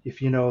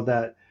you know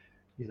that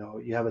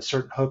you have a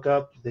certain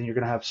hookup, then you're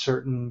going to have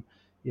certain,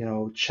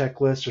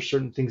 checklists or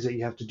certain things that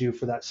you have to do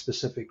for that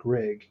specific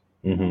rig.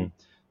 Hmm.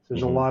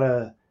 There's a Hmm. lot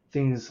of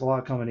things, a lot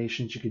of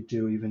combinations you could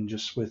do, even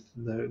just with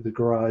the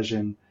garage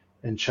and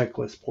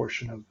checklist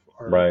portion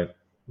Right.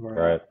 of our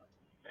Right. app.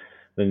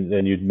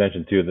 Then you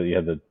mentioned too that you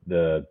have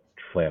the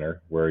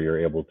planner where you're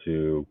able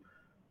to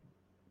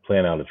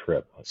plan out a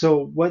trip.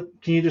 So what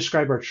can you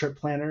describe our trip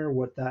planner,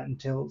 what that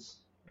entails?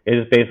 It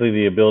is basically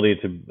the ability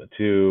to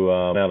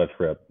plan out a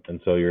trip, and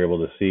so you're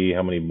able to see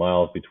how many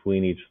miles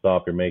between each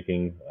stop you're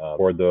making,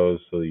 record those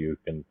so that you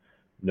can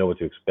know what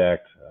to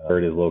expect, where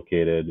it is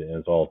located, and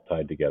it's all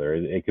tied together.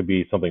 It could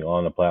be something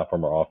on the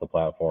platform or off the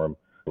platform.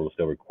 We'll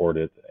still record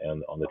it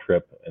and on the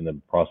trip and the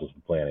process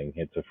of planning.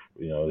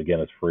 Again,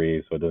 it's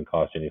free, so it doesn't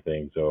cost you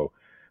anything. So,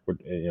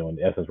 in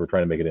essence, we're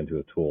trying to make it into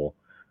a tool,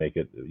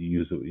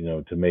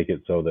 to make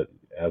it so that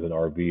as an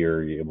RVer,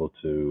 you're able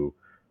to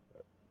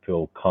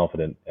feel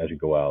confident as you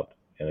go out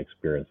and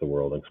experience the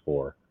world and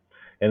explore.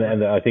 And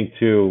Right. I think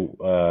too,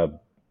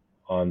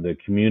 on the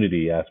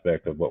community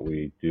aspect of what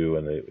we do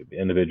and the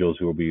individuals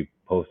who will be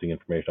posting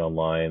information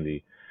online,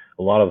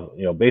 a lot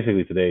of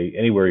basically today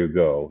anywhere you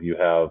go, you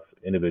have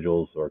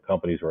individuals or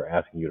companies who are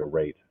asking you to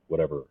rate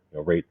whatever,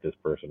 rate this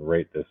person,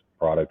 rate this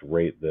product,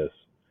 rate this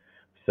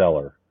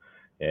seller.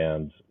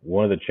 And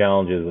one of the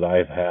challenges that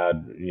I've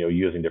had,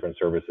 using different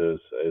services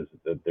is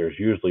that there's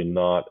usually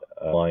not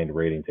a blind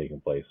rating taking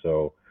place.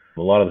 So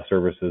a lot of the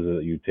services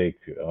that you take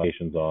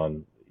applications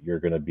on, you're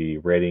going to be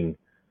rating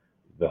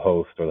the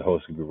host, or the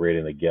host could be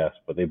rating the guest,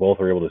 but they both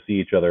are able to see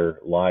each other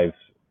live,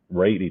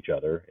 rate each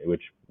other,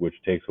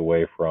 which takes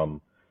away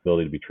from the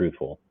ability to be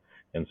truthful.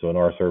 And so in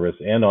our service,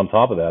 and on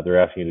top of that, they're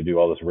asking you to do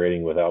all this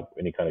rating without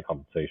any kind of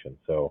compensation.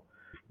 So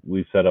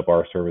we've set up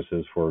our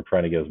services for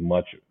trying to get as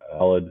much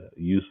valid,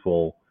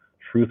 useful,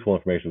 truthful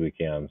information as we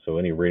can. So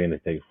any rating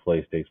that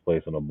takes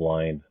place on a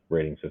blind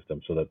rating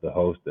system, so that the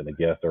host and the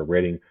guest are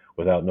rating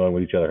without knowing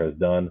what each other has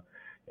done.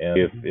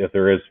 And if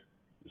there is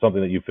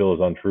something that you feel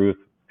is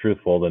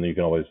truthful, then you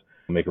can always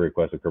make a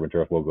request at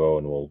CurbNTurf. We'll go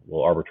and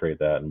we'll arbitrate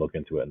that and look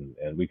into it,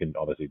 and we can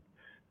obviously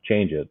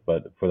change it.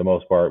 But for the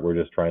most part, we're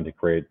just trying to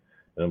create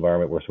an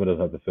environment where someone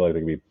doesn't have to feel like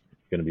they're going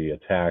to be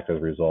attacked as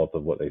a result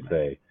of what they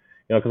say.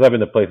 Because I've been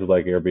to places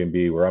like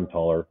Airbnb where I'm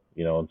taller,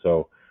 and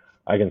so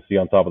I can see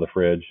on top of the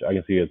fridge. I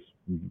can see it's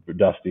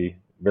dusty,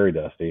 very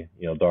dusty,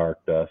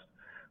 dark dust.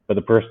 But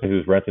the person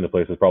who's renting the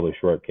place is probably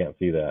short, can't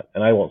see that,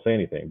 and I won't say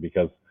anything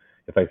because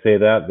if I say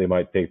that, they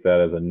might take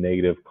that as a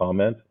negative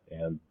comment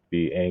and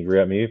be angry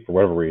at me for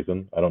whatever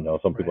reason. I don't know.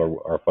 Some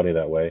people are funny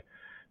that way,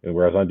 and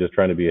whereas I'm just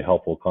trying to be a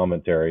helpful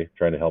commentary,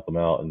 trying to help them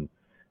out, and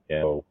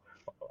so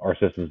our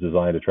system is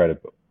designed to try to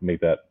make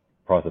that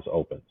process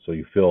open, so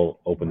you feel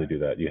open to do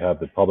that. You have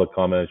the public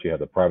comments, you have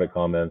the private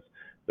comments.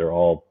 They're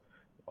all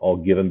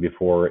given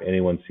before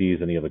anyone sees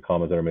any of the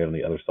comments that are made on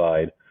the other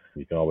side.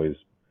 You can always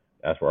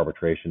ask for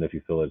arbitration if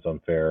you feel it's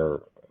unfair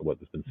or what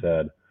has been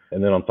said.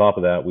 And then on top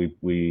of that,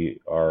 we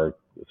are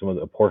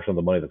a portion of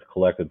the money that's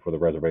collected for the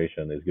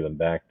reservation is given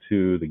back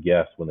to the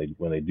guests when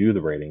they do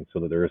the rating, so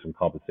that there is some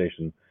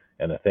compensation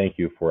and a thank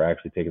you for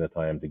actually taking the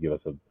time to give us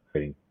a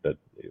rating.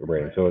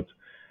 Right.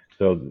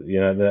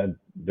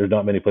 There's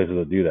not many places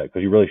that do that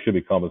because you really should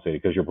be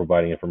compensated because you're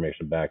providing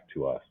information back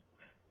to us,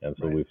 and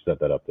so we've set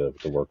that up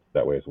to work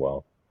that way as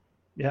well.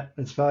 Yeah,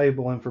 it's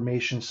valuable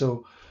information.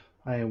 So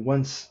I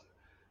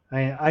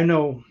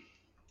know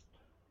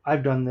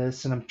I've done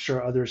this, and I'm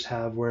sure others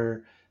have,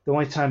 where the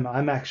only time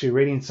I'm actually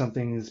rating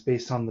something is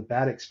based on the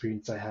bad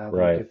experience I have.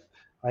 Right.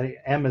 Like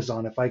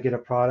if I get a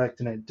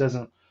product and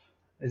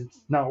it's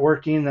not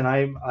working, then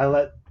I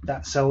let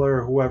that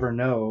seller or whoever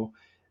know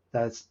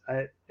that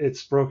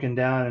it's broken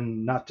down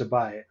and not to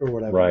buy it or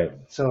whatever. Right.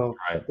 So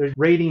there's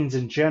ratings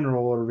in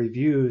general or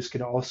reviews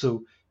can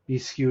also be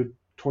skewed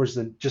towards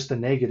just the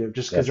negative,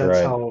 just because that's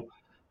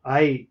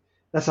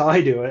how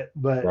I do it.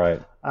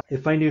 But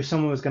if I knew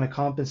someone was going to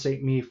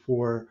compensate me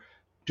for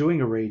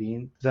doing a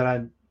rating,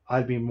 then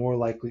I'd be more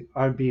likely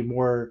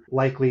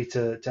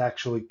to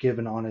actually give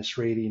an honest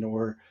rating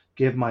or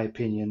give my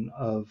opinion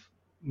of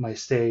my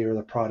stay or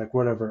the product,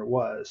 whatever it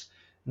was.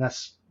 And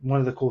that's one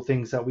of the cool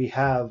things that we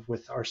have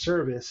with our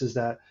service is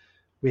that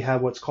we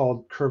have what's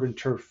called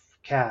CurbNTurf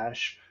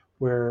cash,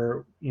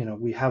 where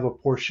we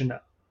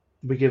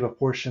give a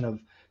portion of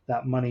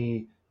that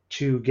money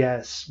to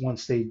guests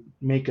once they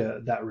make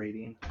that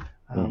rating,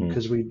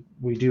 because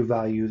we do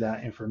value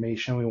that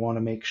information. We want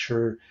to make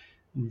sure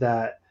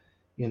that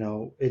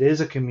it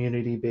is a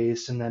community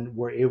based, and then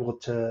we're able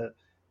to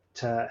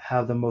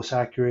have the most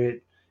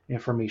accurate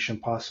information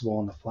possible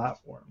on the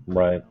platform.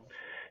 Right.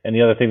 And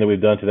the other thing that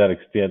we've done to that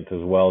extent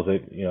as well is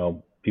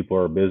that people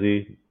are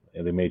busy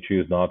and they may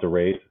choose not to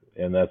rate,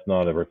 and that's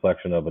not a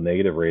reflection of a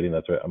negative rating.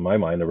 That's, in my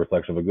mind, a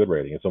reflection of a good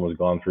rating. If someone's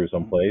gone through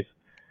some place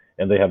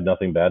and they have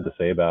nothing bad to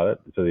say about it,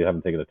 so they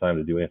haven't taken the time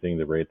to do anything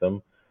to rate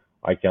them,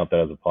 I count that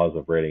as a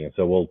positive rating. And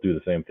so we'll do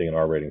the same thing in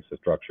our rating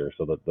structure,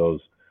 so that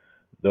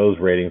those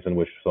ratings in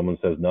which someone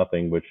says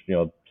nothing, which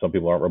some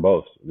people aren't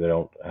verbose, they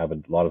don't have a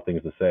lot of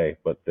things to say,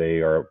 but they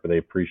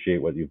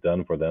appreciate what you've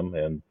done for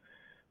them,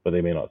 but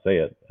they may not say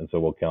it, and so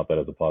we'll count that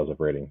as a positive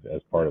rating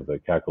as part of the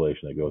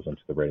calculation that goes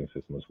into the rating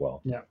system as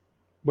well. Yeah,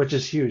 which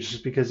is huge,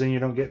 just because then you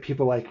don't get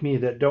people like me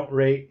that don't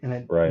rate, and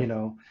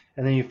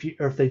and then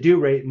if they do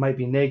rate, it might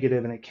be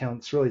negative, and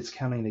it's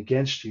counting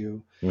against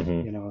you.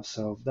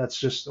 So that's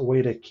just a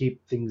way to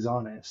keep things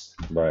honest,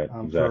 right?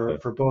 Exactly.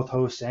 For both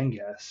hosts and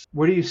guests.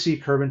 Where do you see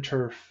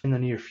CurbNTurf in the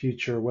near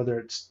future, whether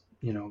it's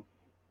 3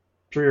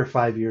 or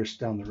 5 years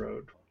down the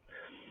road?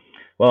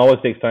 Well, it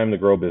always takes time to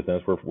grow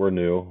business. We're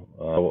new.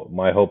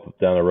 My hope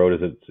down the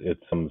road is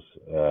it's some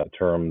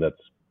term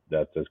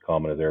that's as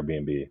common as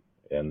Airbnb,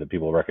 and that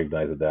people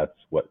recognize that that's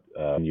what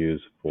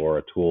use for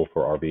a tool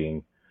for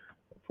RVing,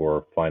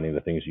 for finding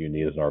the things you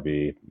need as an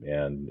RV,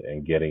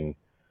 and getting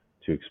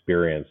to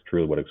experience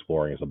truly what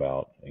exploring is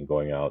about, and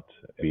going out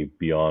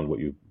beyond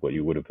what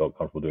you would have felt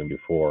comfortable doing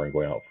before, and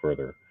going out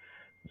further.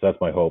 So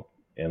that's my hope,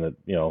 and that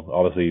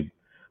obviously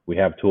we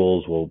have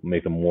tools. We'll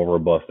make them more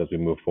robust as we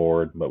move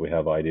forward, but we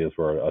have ideas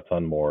for a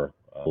ton more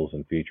tools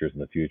and features in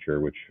the future,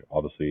 which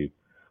obviously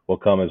will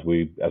come as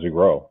we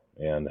grow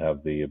and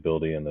have the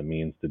ability and the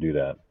means to do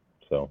that.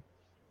 So,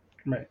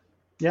 right,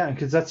 yeah,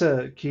 because that's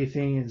a key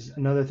thing. Is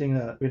another thing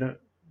that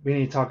we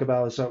need to talk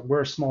about is that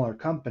we're a smaller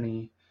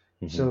company,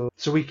 so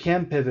we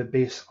can pivot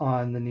based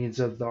on the needs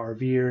of the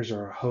RVers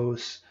or our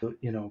hosts,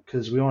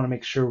 because we want to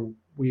make sure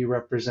we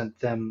represent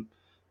them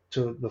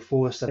to the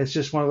fullest. It's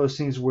just one of those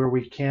things where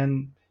we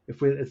can.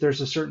 If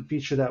there's a certain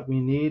feature that we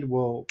need,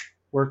 we'll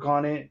work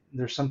on it.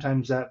 There's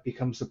sometimes that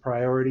becomes the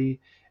priority,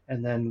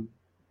 and then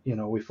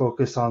we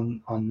focus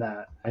on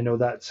that. I know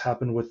that's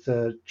happened with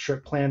the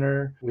trip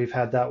planner. We've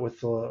had that with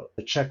the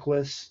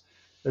checklist.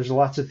 There's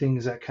lots of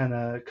things that kind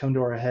of come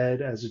to our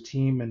head as a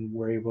team, and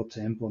we're able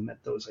to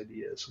implement those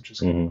ideas, which is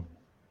cool.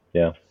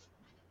 Yeah.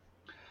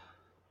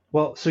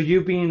 Well, so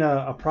you being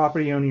a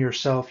property owner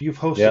yourself, you've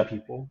hosted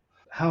people.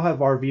 How have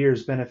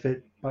RVers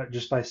benefit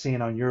just by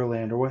staying on your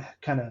land, or what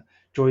kind of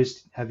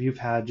joys have you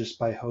had just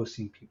by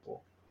hosting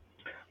people?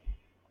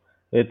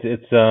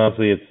 It's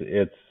honestly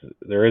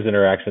there is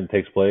interaction that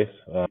takes place.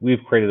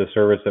 We've created a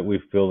service that we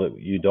feel that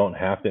you don't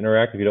have to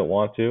interact if you don't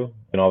want to. You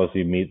can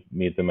obviously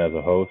meet them as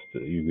a host.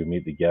 You can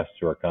meet the guests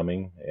who are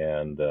coming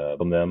and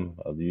from them.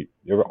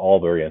 They're all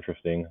very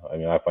interesting. I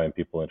mean, I find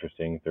people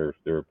interesting. Their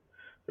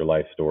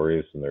life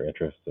stories and their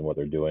interests and what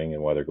they're doing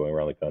and why they're going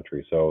around the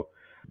country. So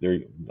they're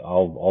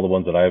all the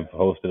ones that I've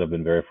hosted have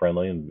been very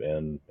friendly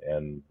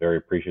and very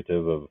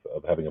appreciative of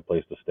having a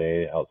place to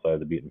stay outside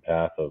the beaten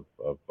path of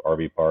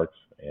RV parks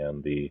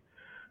and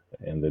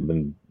I've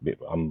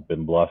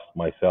been blessed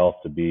myself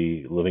to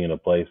be living in a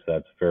place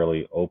that's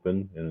fairly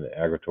open in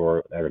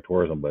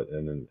agritourism, but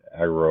in an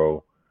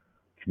agro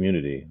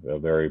community,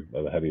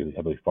 a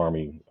heavily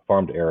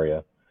farmed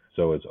area.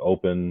 So it's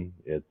open.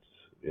 It's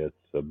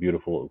a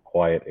beautiful,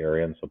 quiet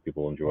area, and so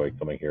people enjoy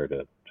coming here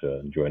to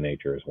enjoy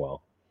nature as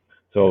well.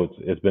 So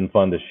it's been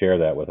fun to share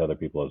that with other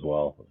people as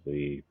well.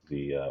 The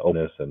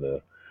openness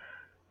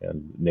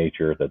and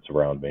nature that's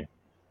around me.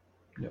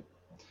 Yep.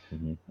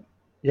 Mm-hmm.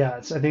 Yeah,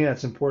 I think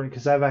that's important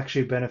because I've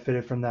actually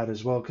benefited from that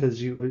as well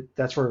because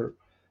that's where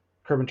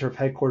CurbNTurf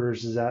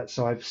headquarters is at.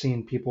 So I've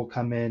seen people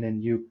come in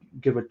and you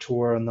give a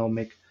tour and they'll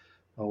make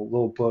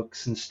little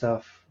books and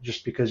stuff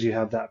just because you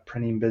have that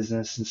printing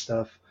business and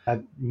stuff.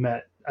 I've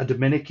met a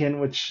Dominican,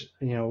 which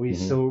we Mm-hmm.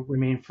 still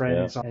remain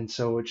friends, Yeah. and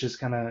so it's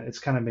kind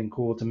of been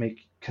cool to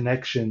make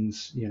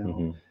connections,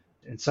 Mm-hmm.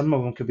 and some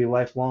of them could be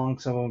lifelong,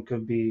 some of them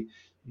could be,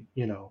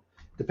 you know,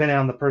 depending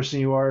on the person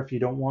you are. If you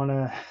don't want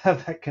to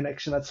have that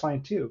connection, that's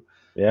fine too,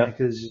 Yeah.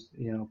 because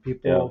Yeah.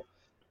 people,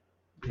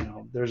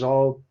 there's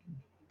all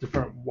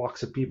different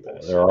walks of people.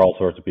 There are all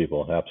sorts of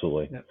people.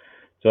 Absolutely. Yeah.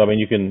 So I mean,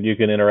 you can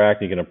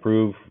interact. You can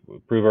approve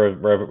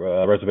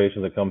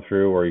reservations that come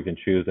through, or you can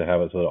choose to have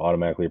it so that it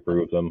automatically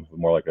approves them,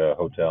 more like a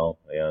hotel.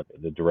 And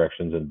the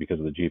directions, and because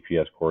of the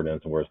GPS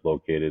coordinates and where it's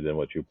located and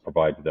what you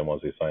provide to them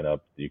once they sign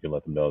up, you can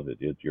let them know that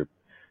you're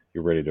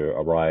ready to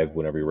arrive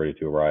whenever you're ready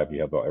to arrive.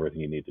 You have everything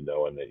you need to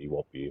know, and that you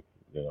won't be,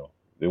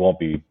 it won't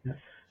be. Yeah.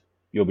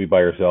 You'll be by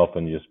yourself,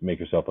 and you just make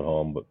yourself at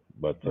home.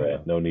 But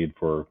Right. no need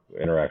for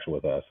interaction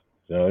with us.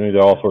 So I mean,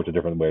 there are all sorts of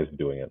different ways of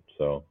doing it.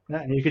 So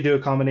Yeah, and you could do a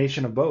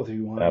combination of both if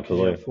you want, because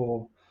you have absolutely.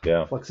 full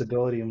Yeah,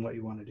 flexibility in what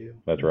you want to do.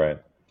 that's right.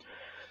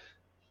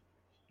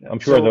 Yeah. I'm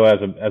sure though,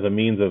 So as a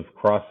means of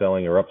cross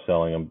selling or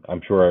upselling,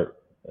 I'm sure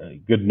a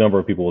good number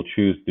of people will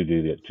choose to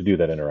do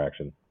that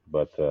interaction.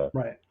 But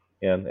right,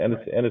 and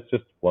right. it's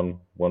just one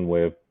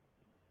way of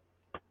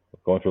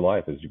going through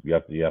life is you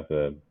have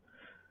to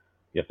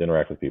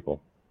interact with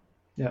people.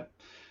 Yeah.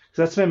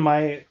 So that's been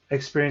my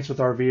experience with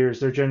RVers.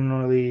 They're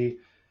generally,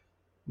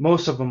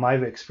 most of them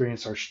I've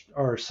experienced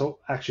are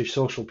actually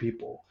social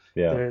people.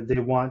 Yeah, They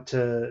want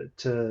to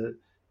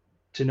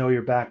know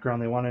your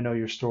background. They want to know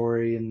your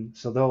story, and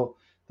so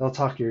they'll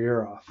talk your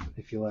ear off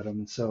if you let them.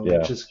 And so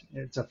yeah,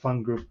 it's a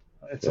fun group.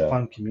 It's a yeah.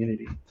 fun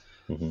community.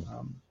 Hmm.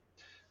 Um,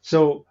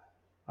 so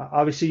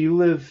obviously you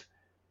live,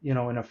 in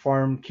a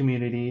farm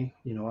community,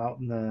 out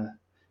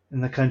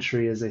in the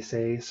country, as they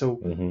say. So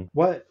Hmm.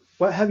 what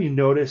have you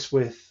noticed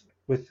with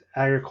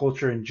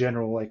agriculture in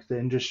general, like the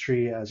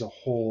industry as a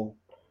whole,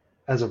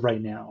 as of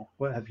right now?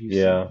 What have you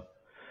Yeah. seen?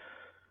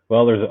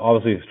 Well, there's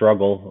obviously a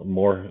struggle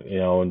more,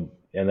 and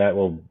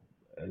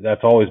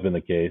that's always been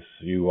the case.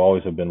 You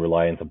always have been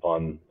reliant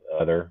upon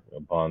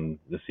upon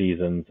the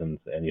seasons, and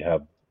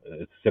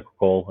it's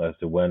cyclical as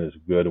to when it's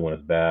good and when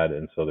it's bad,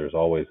 and so there's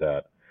always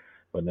that.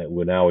 But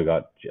now we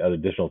got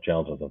additional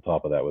challenges on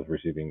top of that with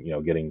receiving,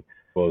 getting,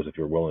 suppose if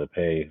you're willing to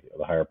pay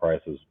the higher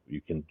prices,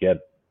 you can get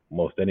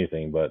most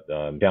anything, but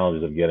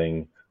challenges of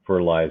getting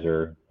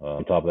fertilizer.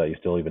 On top of that, you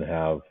still even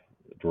have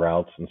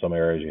droughts in some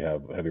areas. You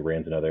have heavy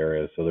rains in other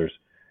areas. So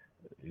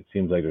it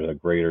seems like there's a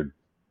greater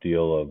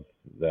deal of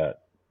that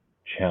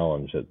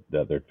challenge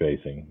that they're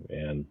facing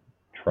and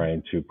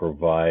trying to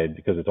provide,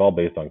 because it's all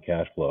based on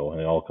cash flow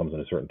and it all comes in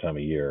a certain time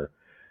of year.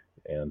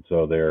 And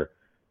so they're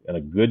in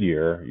a good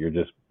year, you're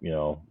just,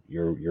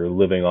 you're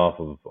living off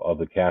of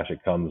the cash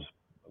that comes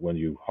when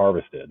you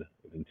harvested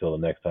until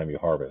the next time you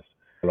harvest.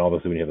 But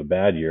obviously when you have a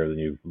bad year, then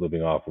you're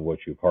living off of what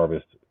you've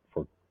harvested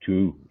for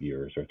 2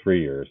 years or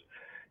 3 years.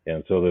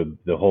 And so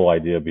the whole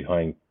idea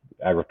behind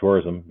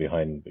agritourism,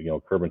 behind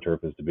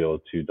CurbNTurf, is to be able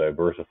to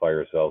diversify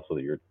yourself so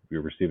that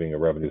you're receiving a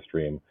revenue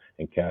stream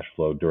and cash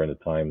flow during the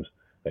times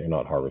that you're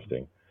not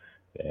harvesting.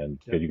 And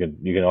because Yep.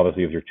 you can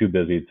obviously, if you're too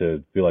busy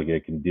to feel like you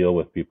can deal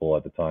with people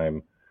at the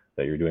time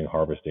that you're doing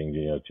harvesting,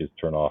 just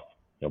turn off,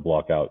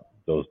 block out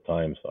those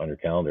times on your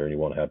calendar, and you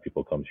won't have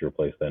people come to your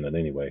place then. And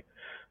anyway,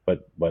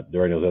 but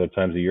during those other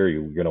times of year,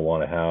 you're going to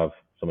want to have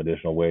some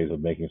additional ways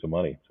of making some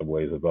money, some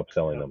ways of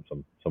upselling Yep.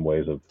 them, some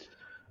ways of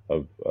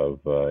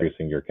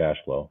increasing your cash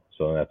flow.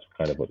 So that's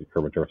kind of what the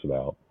CurbNTurf's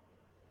about,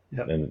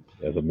 Yep. and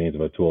as a means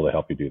of a tool to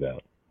help you do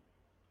that.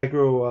 I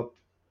grew up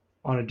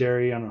on a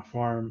dairy on a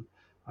farm.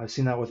 I've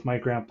seen that with my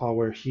grandpa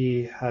where because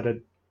he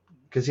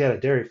had a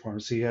dairy farm,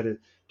 so he had a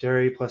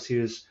dairy plus he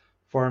was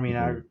farming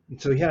Hmm.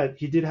 so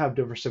he did have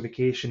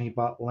diversification. He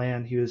bought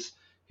land. He was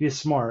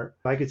smart.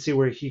 I could see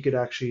where he could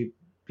actually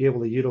be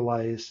able to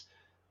utilize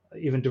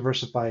even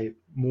diversify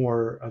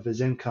more of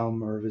his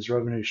income or of his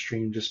revenue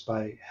stream just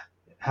by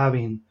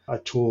having a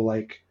tool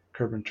like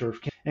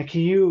CurbNTurf. And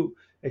can you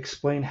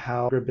explain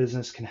how a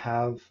business can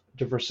have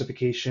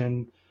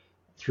diversification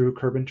through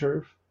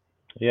CurbNTurf?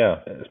 Yeah,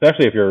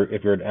 especially if you're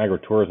an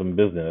agritourism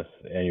business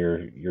and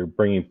you're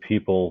bringing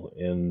people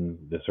in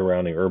the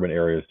surrounding urban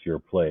areas to your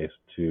place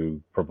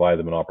to provide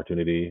them an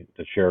opportunity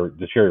to share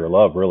your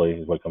love. Really,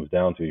 is what it comes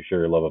down to. You share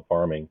your love of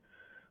farming,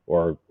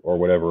 or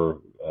whatever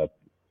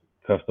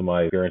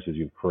customized experiences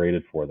you've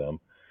created for them.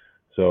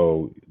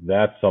 So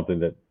that's something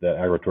that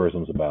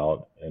agritourism is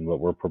about, and what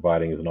we're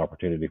providing is an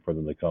opportunity for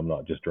them to come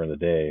not just during the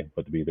day,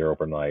 but to be there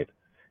overnight,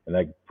 and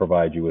that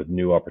provides you with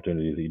new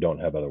opportunities that you don't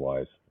have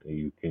otherwise.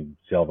 You can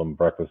sell them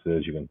breakfasts,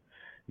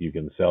 you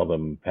can sell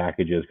them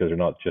packages because they're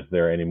not just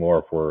there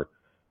anymore for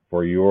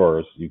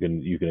yours. You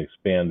can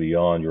expand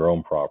beyond your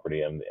own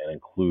property and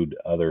include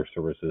other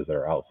services that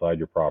are outside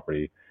your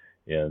property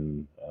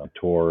in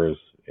tours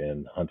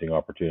and hunting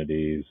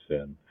opportunities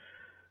and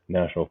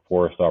national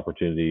forest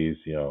opportunities,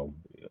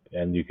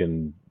 and you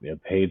can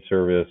paid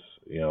service,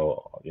 there's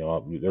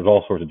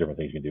all sorts of different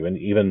things you can do, and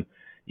even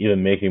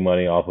making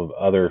money off of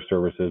other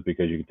services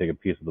because you can take a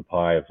piece of the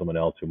pie of someone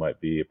else who might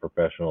be a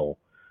professional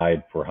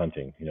guide for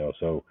hunting,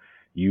 so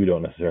you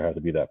don't necessarily have to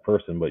be that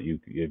person, but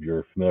if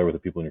you're familiar with the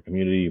people in your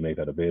community, you make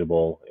that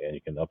available, and you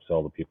can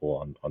upsell the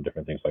people on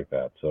different things like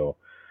that. So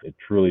it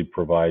truly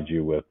provides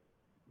you with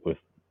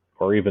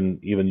or even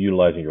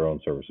utilizing your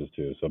own services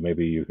too. So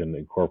maybe you can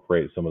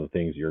incorporate some of the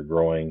things you're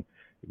growing.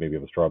 Maybe you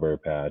have a strawberry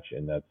patch,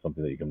 and that's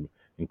something that you can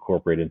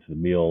incorporate into the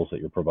meals that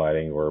you're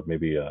providing, or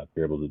maybe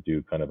you're able to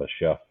do kind of a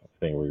chef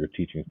thing where you're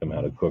teaching them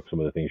how to cook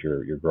some of the things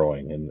you're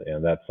growing,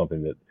 and that's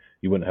something that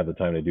you wouldn't have the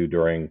time to do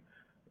during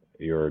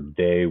your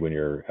day when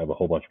you have a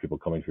whole bunch of people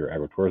coming for your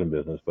agritourism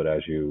business. But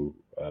as you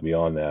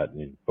beyond that,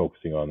 and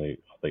focusing on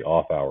the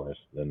off hours,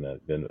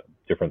 then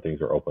different things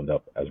are opened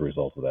up as a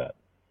result of that.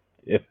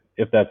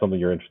 If that's something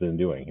you're interested in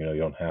doing, you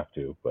don't have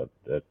to, but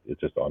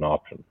it's just an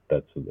option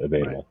that's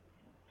available. Right.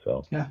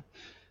 So yeah,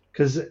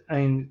 because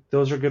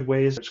those are good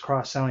ways. It's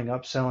cross-selling,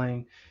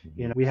 upselling.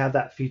 Mm-hmm. We have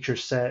that feature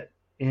set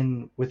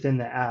within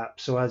the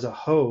app. So as a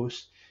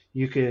host,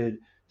 you could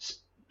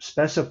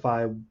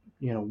specify,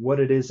 what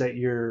it is that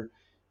you're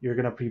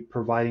going to be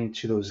providing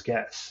to those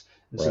guests.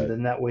 And so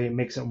then that way it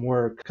makes it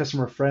more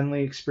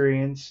customer-friendly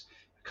experience,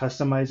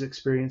 customized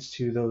experience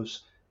to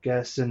those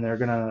guests, and they're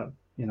gonna,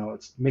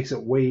 it makes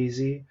it way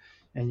easy.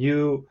 And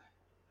you,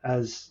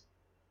 as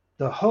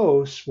the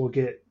host, will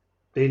get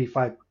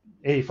 85%,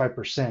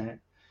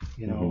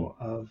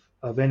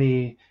 of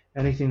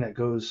anything that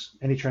goes,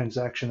 any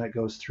transaction that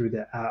goes through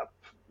the app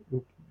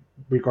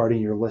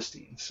regarding your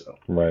listing. So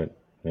right,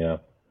 yeah,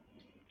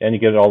 and you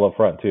get it all up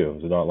front too.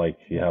 It's not like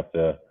you have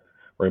to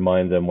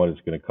remind them what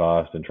it's going to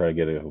cost and try to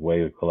get a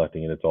way of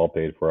collecting it. It's all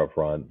paid for up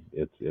front.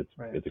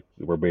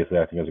 We're basically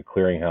acting as a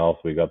clearinghouse.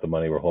 We got the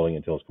money, we're holding it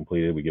until it's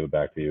completed. We give it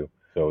back to you.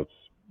 So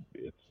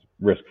it's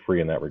risk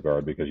free in that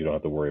regard because you don't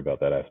have to worry about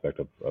that aspect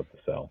of the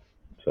sell.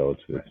 So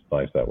it's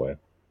nice that way.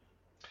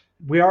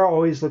 We are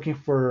always looking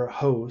for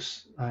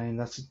hosts.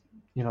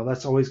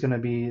 That's always going to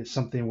be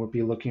something we'll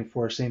be looking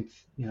for. Same,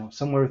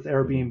 similar with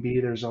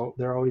Airbnb,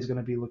 they're always going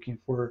to be looking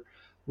for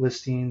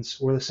listings.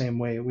 We're the same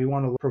way. We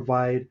want to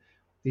provide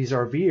these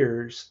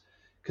RVers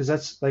because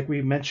that's, like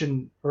we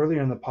mentioned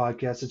earlier in the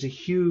podcast, it's a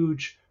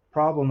huge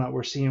problem that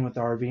we're seeing with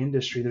the RV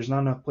industry. There's not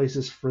enough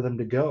places for them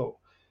to go,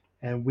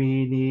 and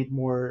we need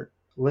more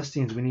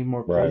listings. We need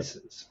more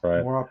places,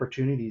 more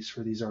opportunities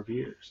for these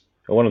RVers.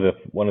 One of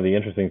the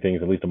interesting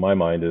things, at least in my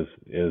mind, is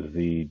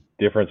the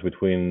difference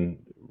between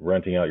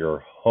renting out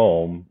your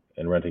home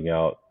and renting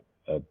out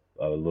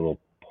a little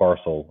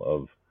parcel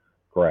of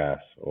grass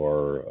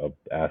or of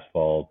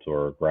asphalt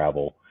or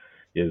gravel.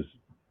 Is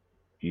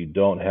you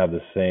don't have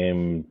the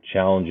same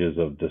challenges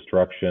of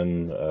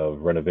destruction,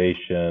 of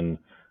renovation,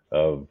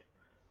 of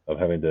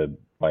having to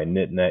buy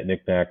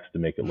knickknacks to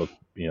make it look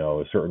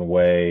a certain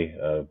way,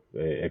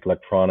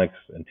 electronics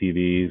and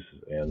TVs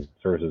and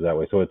services that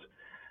way. So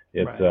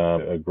it's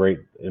a great,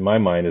 in my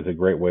mind, is a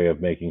great way of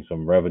making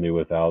some revenue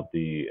without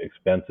the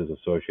expenses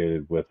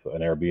associated with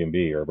an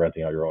Airbnb or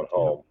renting out your own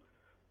home,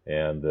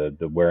 and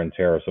the wear and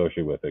tear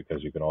associated with it,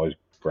 because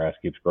grass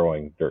keeps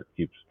growing, dirt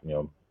keeps,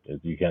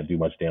 you can't do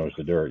much damage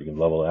to dirt. You can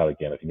level it out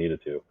again if you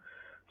needed to.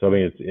 So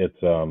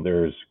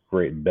there's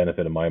great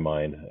benefit in my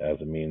mind as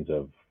a means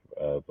of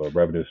a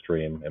revenue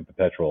stream and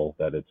perpetual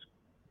that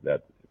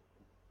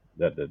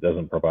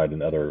doesn't provide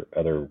in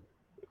other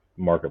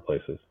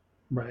marketplaces.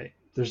 Right.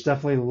 There's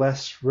definitely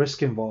less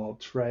risk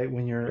involved, right?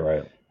 When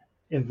you're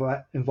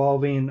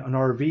involving an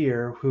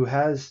RVer who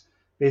has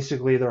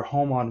basically their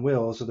home on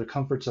wheels, or the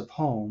comforts of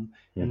home,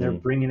 and they're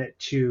bringing it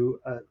to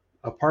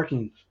a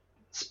parking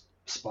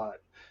spot.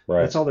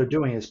 Right. That's all they're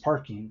doing is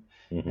parking.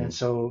 And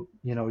so,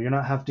 you're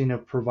not having to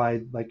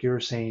provide, like you were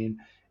saying,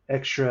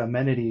 extra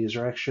amenities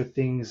or extra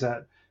things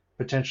that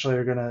potentially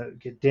are going to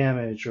get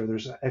damaged, or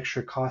there's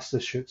extra costs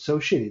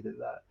associated with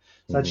that.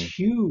 So that's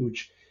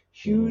huge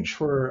Hmm. huge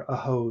for a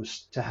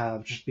host to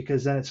have, just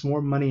because then it's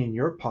more money in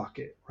your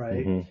pocket,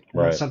 right? Hmm. And that's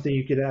Right. something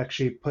you could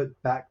actually put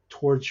back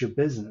towards your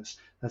business.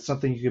 That's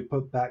something you could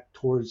put back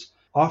towards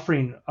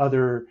offering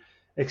other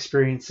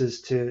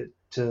experiences to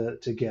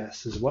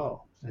guests as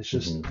well. It's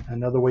just Hmm.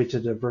 another way to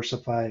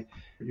diversify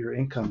your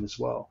income as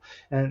well.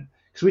 And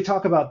because we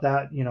talk about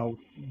that,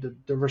 the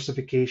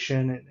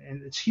diversification,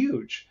 and it's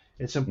huge.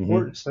 It's Hmm.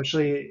 important,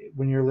 especially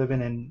when you're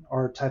living in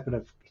our type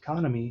of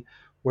economy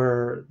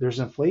where there's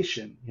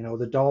inflation. Your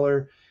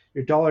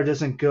dollar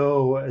doesn't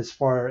go as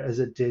far as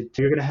it did.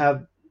 You're going to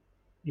have,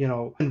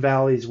 in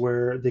valleys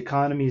where the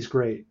economy is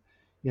great,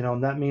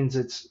 and that means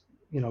it's,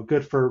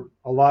 good for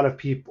a lot of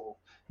people.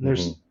 And Hmm.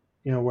 there's,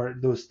 where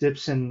those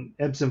dips and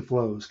ebbs and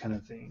flows kind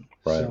of thing.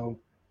 Right. So,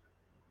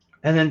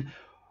 and then,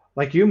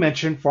 like you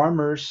mentioned,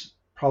 farmers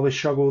probably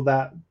struggle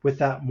that with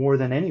that more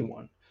than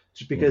anyone,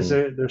 just because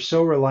Hmm. they're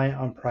so reliant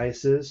on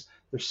prices.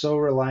 They're so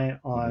reliant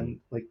Hmm. on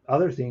like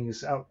other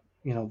things out,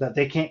 that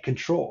they can't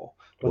control,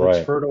 whether it's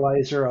Right.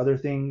 fertilizer, other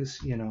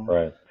things.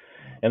 Right. Um,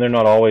 And they're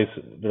not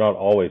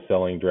always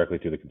selling directly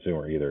to the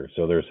consumer either.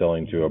 So they're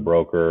selling to a mhm.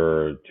 broker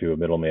or to a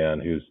middleman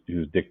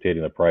who's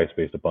dictating the price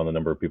based upon the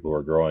number of people who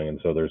are growing. And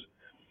so there's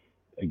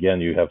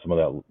again you have some of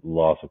that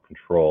loss of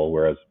control.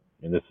 Whereas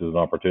and this is an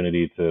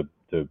opportunity to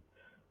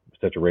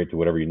set your rate to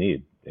whatever you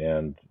need.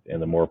 And the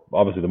Mhm. more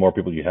obviously the more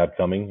people you have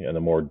coming and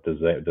the more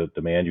the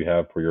demand you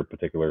have for your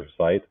particular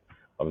site,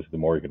 obviously the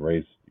more you can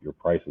raise your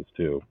prices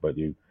too. But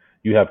you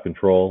have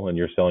control and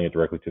you're selling it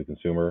directly to the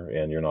consumer,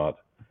 and you're not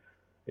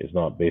it's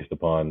not based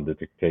upon the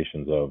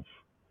dictations of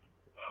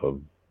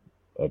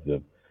of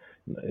the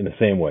in the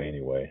same way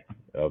anyway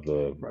of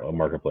the Right.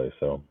 marketplace.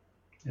 So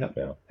Yep.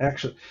 yeah.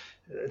 Actually,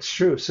 it's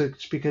true. So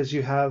it's because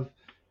you have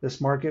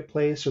this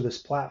marketplace or this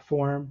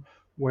platform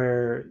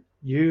where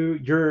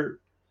you're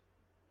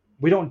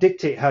we don't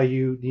dictate how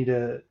you need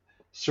to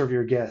serve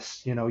your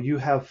guests. You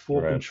have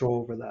full Right. control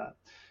over that.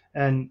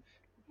 And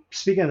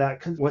speaking of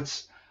that,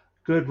 what's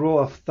good rule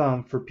of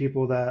thumb for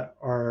people that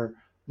are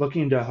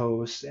looking to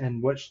host,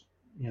 and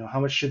how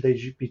much should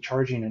they be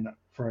charging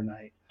for a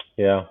night?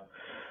 Yeah.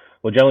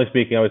 Well, generally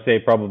speaking, I'd say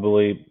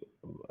probably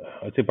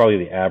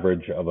the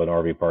average of an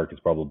RV park is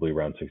probably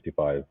around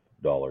 $65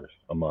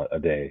 a month, a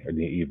day, or in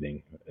the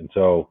evening. And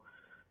so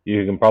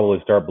you can probably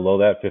start below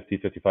that,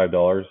 $50,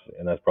 $55,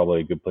 and that's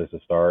probably a good place to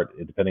start.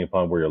 Depending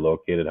upon where you're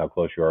located, how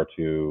close you are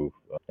to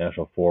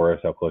national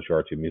forests, how close you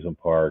are to amusement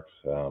parks,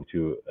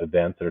 to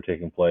events that are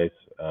taking place,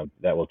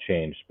 that will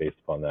change based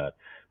upon that.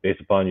 Based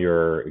upon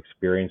your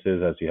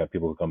experiences, as you have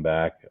people who come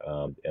back,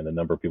 and the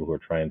number of people who are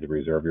trying to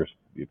reserve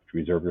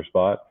your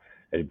spot,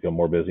 as you become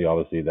more busy,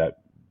 obviously that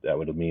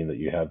would mean that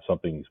you have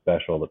something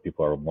special that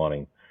people are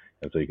wanting,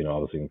 and so you can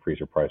obviously increase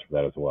your price for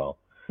that as well.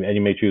 And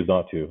you may choose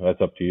not to.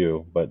 That's up to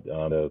you. But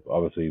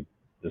obviously,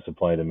 the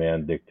supply and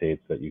demand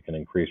dictates that you can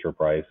increase your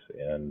price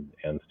and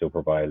still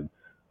provide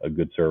a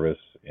good service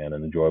and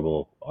an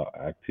enjoyable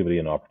activity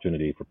and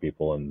opportunity for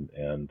people and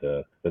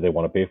that they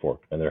want to pay for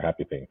and they're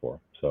happy paying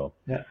for. So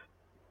Yeah,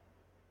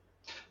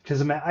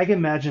 because I can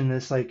imagine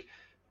this like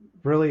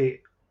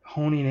really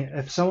honing it.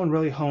 If someone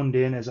really honed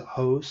in as a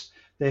host,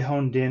 they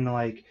honed in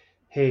like,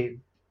 hey,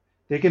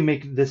 they can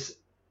make this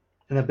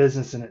in a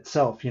business in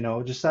itself.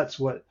 Just that's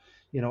what,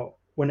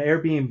 when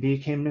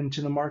Airbnb came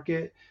into the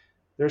market,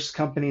 there's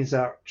companies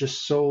that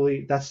just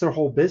solely that's their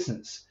whole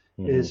business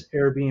hmm. is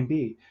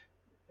Airbnb.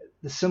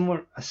 A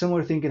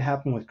similar thing can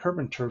happen with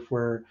CurbNTurf,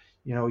 where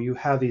you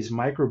have these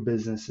micro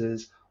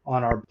businesses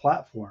on our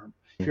platform.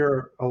 If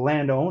you're a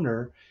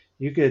landowner,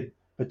 you could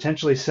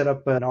potentially set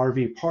up an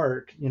RV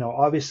park.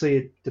 Obviously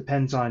it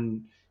depends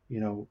on you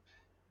know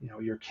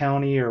your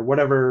county or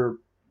whatever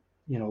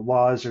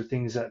laws or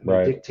things that may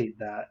Right. dictate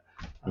that.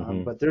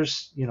 Hmm. But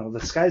there's the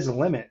sky's the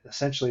limit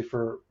essentially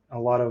for a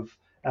lot of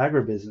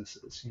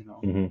agribusinesses.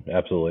 Hmm.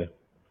 Absolutely.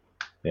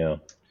 Yeah.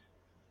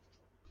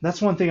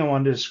 That's one thing I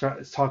wanted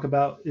to talk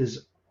about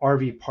is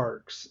RV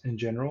parks in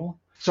general.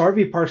 So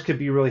RV parks could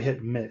be really hit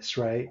and miss,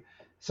 right? Yeah.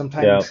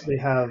 Sometimes they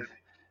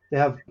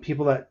have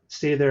people that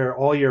stay there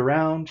all year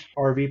round.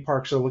 RV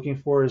parks are looking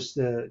for is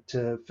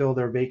to fill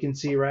their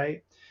vacancy,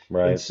 right? And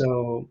Right.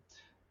 so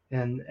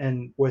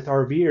and with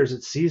RVers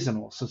it's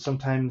seasonal. So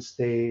sometimes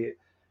they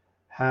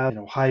have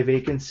high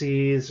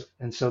vacancies,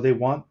 and so they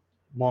want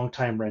long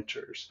time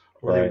renters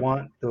or they Right.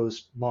 want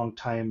those long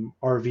time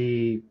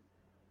RV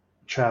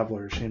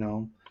travelers.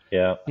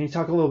 Yeah. Can you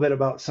talk a little bit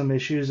about some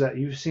issues that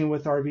you've seen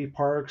with RV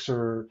parks?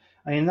 Or,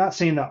 I mean, not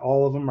saying that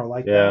all of them are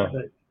like Yeah. that,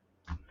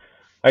 but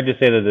I'd just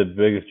say that the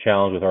biggest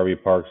challenge with RV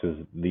parks is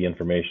the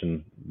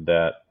information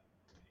that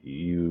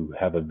you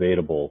have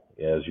available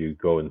as you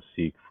go and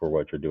seek for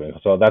what you're doing.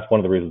 So that's one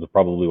of the reasons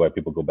probably why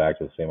people go back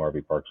to the same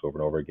RV parks over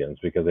and over again. Is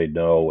because they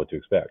know what to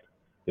expect.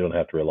 They don't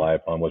have to rely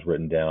upon what's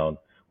written down,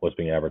 what's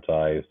being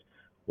advertised,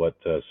 what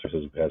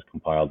sources has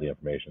compiled the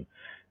information.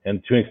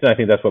 And to an extent, I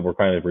think that's what we're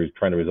kind of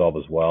trying to resolve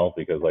as well.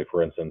 Because, like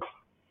for instance,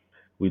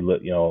 when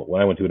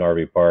I went to an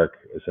RV park,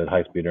 it said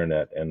high speed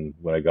internet, and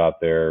when I got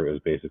there, it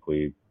was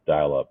basically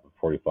dial up,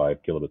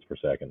 45 kilobits per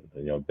second.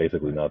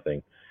 Basically right.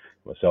 nothing.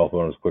 My cell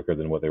phone was quicker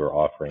than what they were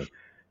offering.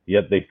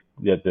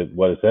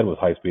 What it said was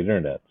high speed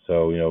internet.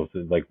 So,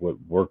 like what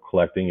we're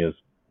collecting is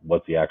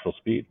what's the actual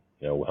speed,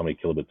 how many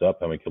kilobits up,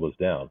 how many kilobits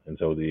down. And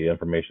so the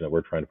information that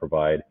we're trying to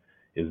provide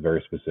is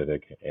very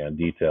specific and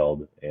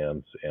detailed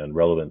and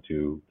relevant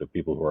to the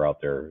people who are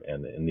out there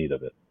and in need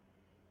of it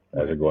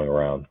as they're going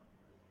around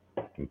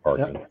and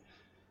parking. Yep.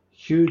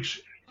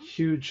 Huge.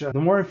 The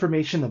more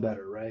information, the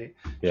better, right?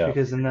 Yeah.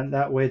 Because then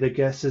that way the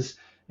guest is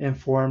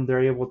informed.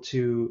 They're able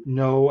to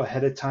know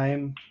ahead of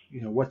time,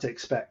 what to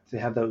expect. They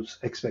have those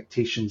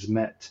expectations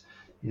met,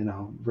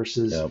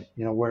 versus,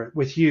 where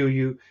with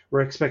you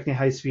were expecting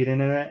high speed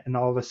internet and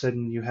all of a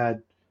sudden you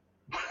had,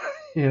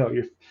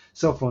 your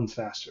cell phone's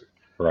faster.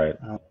 Right.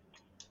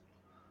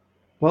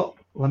 Well,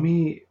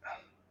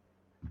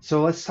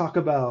 let's talk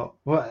about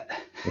what.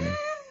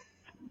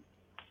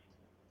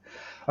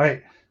 All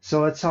right.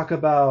 So let's talk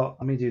about,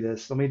 let me do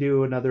this. Let me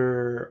do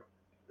another.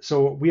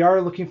 So we are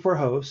looking for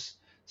hosts.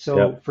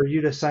 So for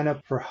you to sign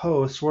up for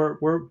hosts, where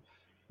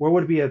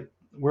would be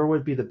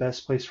the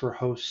best place for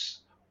hosts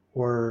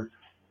or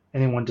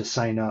anyone to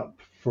sign up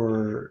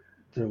for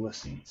their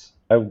listings?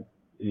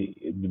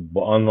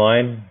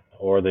 Online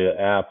or the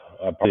app.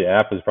 The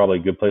app is probably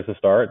a good place to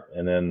start,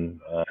 and then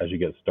as you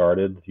get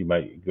started, you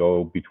might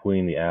go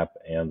between the app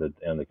and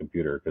the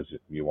computer because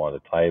you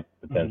want to type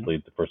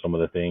potentially for some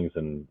of the things,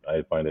 and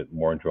I find it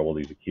more enjoyable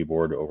to use a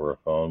keyboard over a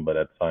phone. But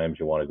at times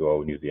you want to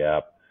go and use the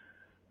app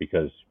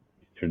because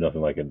there's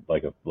nothing like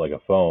a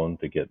phone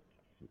to get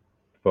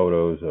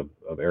photos of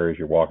areas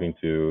you're walking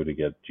to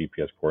get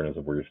GPS coordinates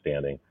of where you're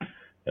standing,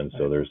 and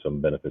so there's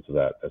some benefits of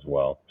that as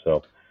well.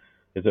 So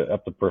it's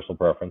up to personal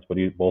preference, but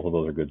both of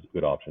those are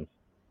good options.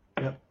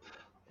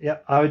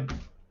 Yep. I would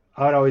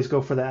always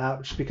go for the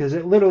app just because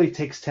it literally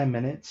takes 10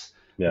 minutes.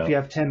 Yeah. If you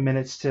have 10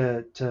 minutes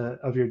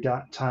of your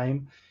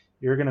time,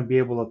 you're going to be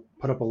able to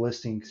put up a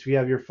listing. So if you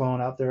have your phone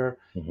out there,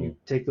 you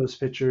take those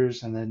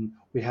pictures, and then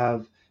we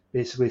have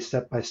basically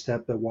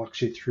step-by-step that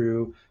walks you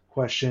through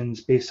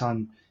questions based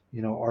on,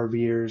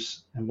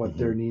 RVers and what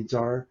their needs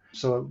are.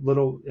 So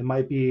it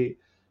might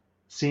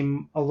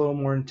seem a little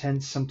more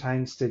intense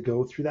sometimes to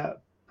go through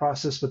that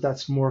process, but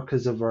that's more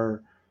because of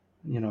our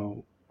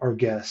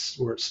guests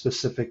or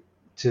specific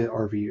to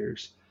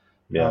RVers.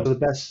 Yeah. So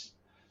the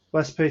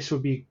best place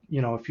would be,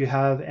 if you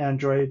have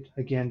Android,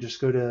 again, just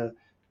go to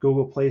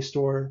Google Play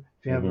Store.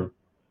 If you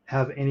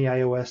have any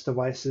iOS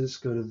devices,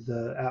 go to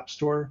the App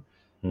Store.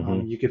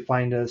 You could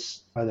find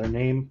us by their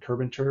name,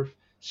 CurbNTurf,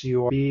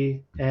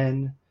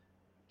 CurbN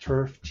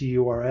Turf,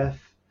 TURF,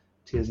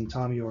 T as in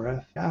Tom,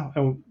 URF. Yeah,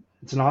 and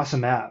it's an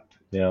awesome app.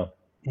 Yeah.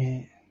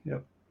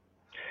 Yep.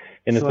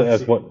 And so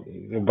that's what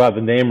about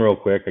the name real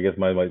quick. I guess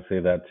I might say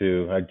that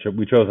too.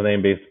 We chose the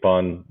name based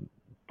upon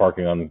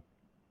parking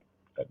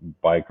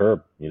by a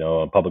curb,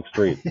 on a public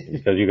street,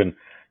 because you can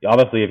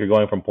obviously if you're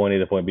going from point A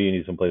to point B, you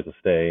need some place to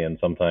stay, and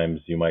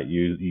sometimes you might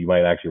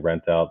actually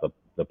rent out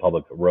the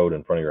public road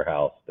in front of your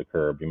house, the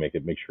curb. You make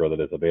sure that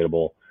it's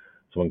available.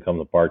 Someone comes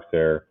and parks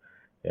there,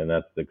 and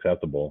that's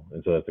acceptable.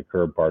 And so that's the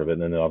curb part of it.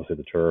 And then obviously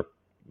the turf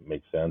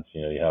makes sense.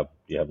 You have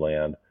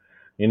land.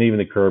 And even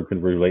the curb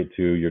can relate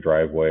to your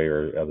driveway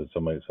or as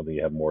something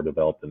you have more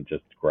developed than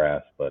just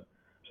grass. But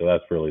so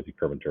that's really the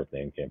CurbNTurf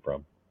name came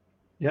from.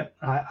 Yeah,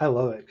 I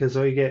love it because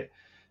we get,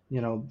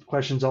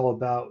 questions all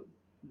about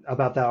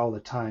that all the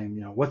time.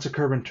 What's a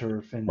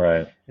CurbNTurf? And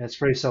it's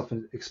pretty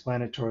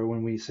self-explanatory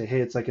when we say, hey,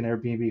 it's like an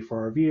Airbnb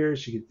for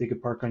RVers. They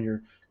could park on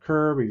your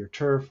curb or your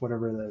turf,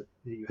 whatever that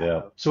you have.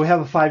 Yeah. So we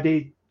have a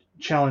 5-day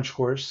challenge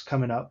course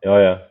coming up. Oh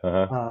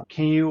yeah.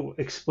 Can you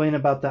explain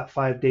about that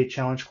 5-day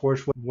challenge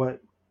course? What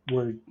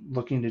we're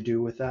looking to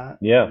do with that?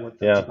 What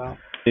that's about?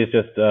 It's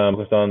just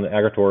focused on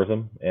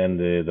agritourism, and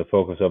the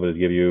focus of it is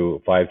give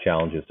you 5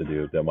 challenges to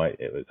do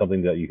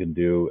something that you can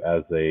do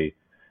as a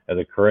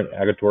current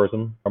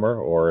agritourism farmer,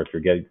 or if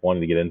you're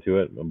wanting to get into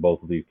it.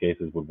 Both of these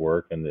cases would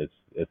work, and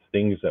it's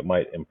things that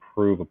might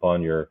improve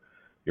upon your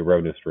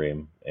revenue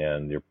stream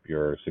and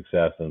your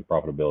success and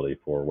profitability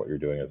for what you're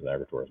doing as an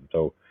agritourism.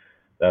 So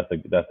that's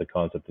the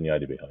concept and the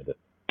idea behind it.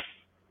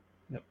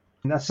 Yep,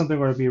 and that's something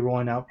we're going to be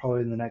rolling out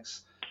probably in the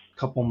next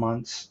couple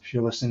months. If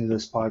you're listening to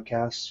this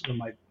podcast, it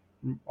might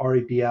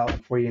already be out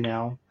for you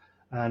now,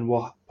 and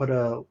we'll put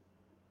a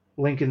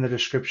link in the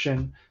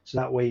description so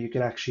that way you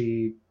could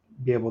actually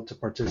be able to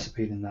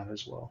participate in that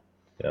as well.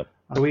 Yep.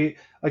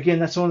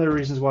 That's one of the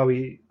reasons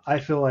why I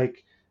feel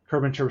like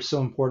CurbNTurf is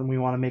so important. We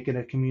want to make it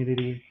a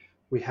community.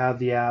 We have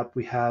the app.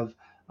 We have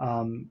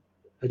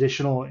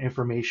additional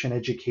information,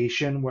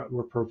 education what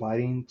we're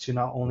providing to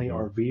not only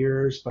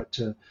RVers but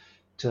to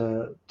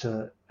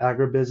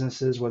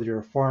agribusinesses, whether you're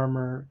a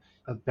farmer,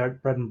 a bed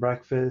and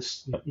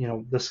breakfast.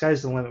 The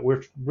sky's the limit.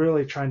 We're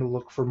really trying to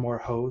look for more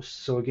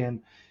hosts. So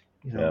again,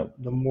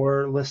 the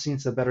more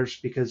listings, the better,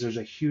 because there's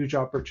a huge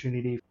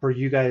opportunity for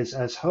you guys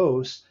as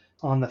hosts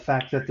on the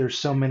fact that there's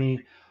so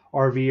many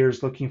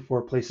RVers looking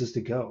for places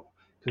to go,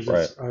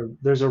 because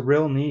there's a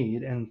real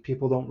need and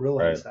people don't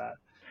realize that.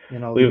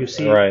 You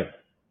see. Right.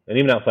 And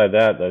even outside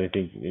that, I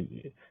think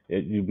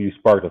you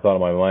sparked a thought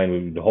in my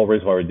mind. The whole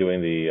reason why we're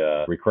doing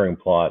the recurring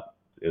plot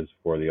is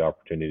for the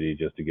opportunity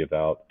just to give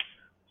out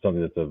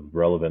something that's of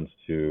relevance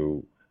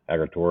to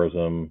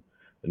agritourism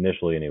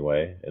initially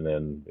anyway, and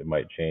then it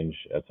might change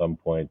at some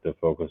point to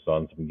focus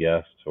on some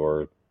guests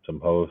or some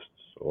hosts,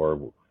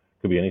 or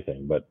could be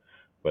anything. But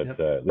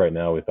right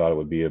now we thought it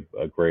would be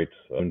a great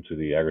to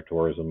the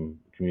agritourism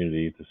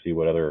community to see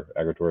what other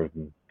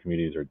agritourism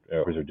communities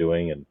are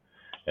doing, and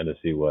to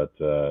see what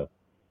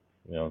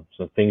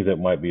some things that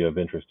might be of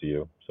interest to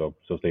you. So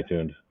stay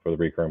tuned for the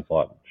recurring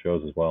plot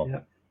shows as well. Yeah,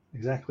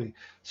 exactly.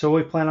 So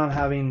we plan on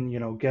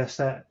having, guests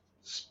that,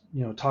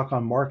 talk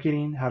on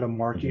marketing, how to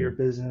market your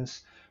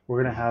business.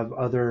 We're going to have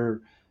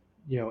other,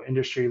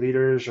 industry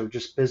leaders or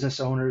just business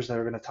owners that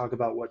are going to talk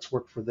about what's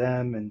worked for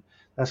them. And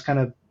that's kind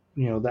of,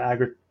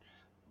 the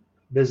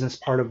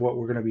agribusiness part of what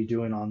we're going to be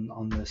doing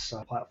on this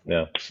platform.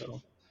 Yeah.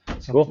 So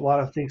cool. A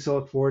lot of things to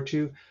look forward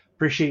to.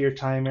 Appreciate your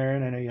time,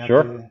 Aaron. I know you have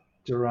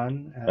to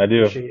run. I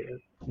do. Appreciate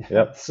it.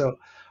 Yep. So,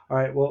 all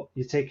right. Well,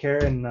 you take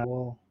care, and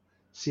we'll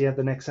see you at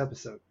the next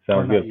episode.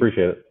 Sounds good.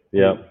 Appreciate it.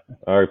 Yeah.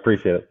 All right.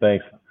 Appreciate it.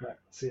 Thanks. All right.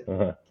 See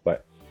you. Bye.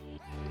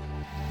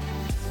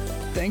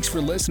 Thanks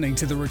for listening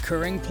to The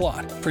Recurring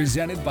Plot,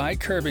 presented by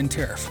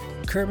CurbNTurf.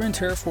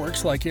 CurbNTurf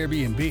works like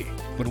Airbnb,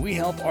 but we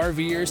help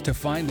RVers to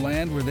find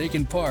land where they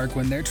can park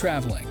when they're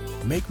traveling.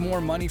 Make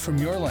more money from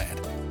your land.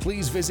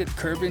 Please visit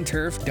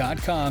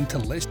CurbNTurf.com to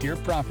list your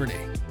property.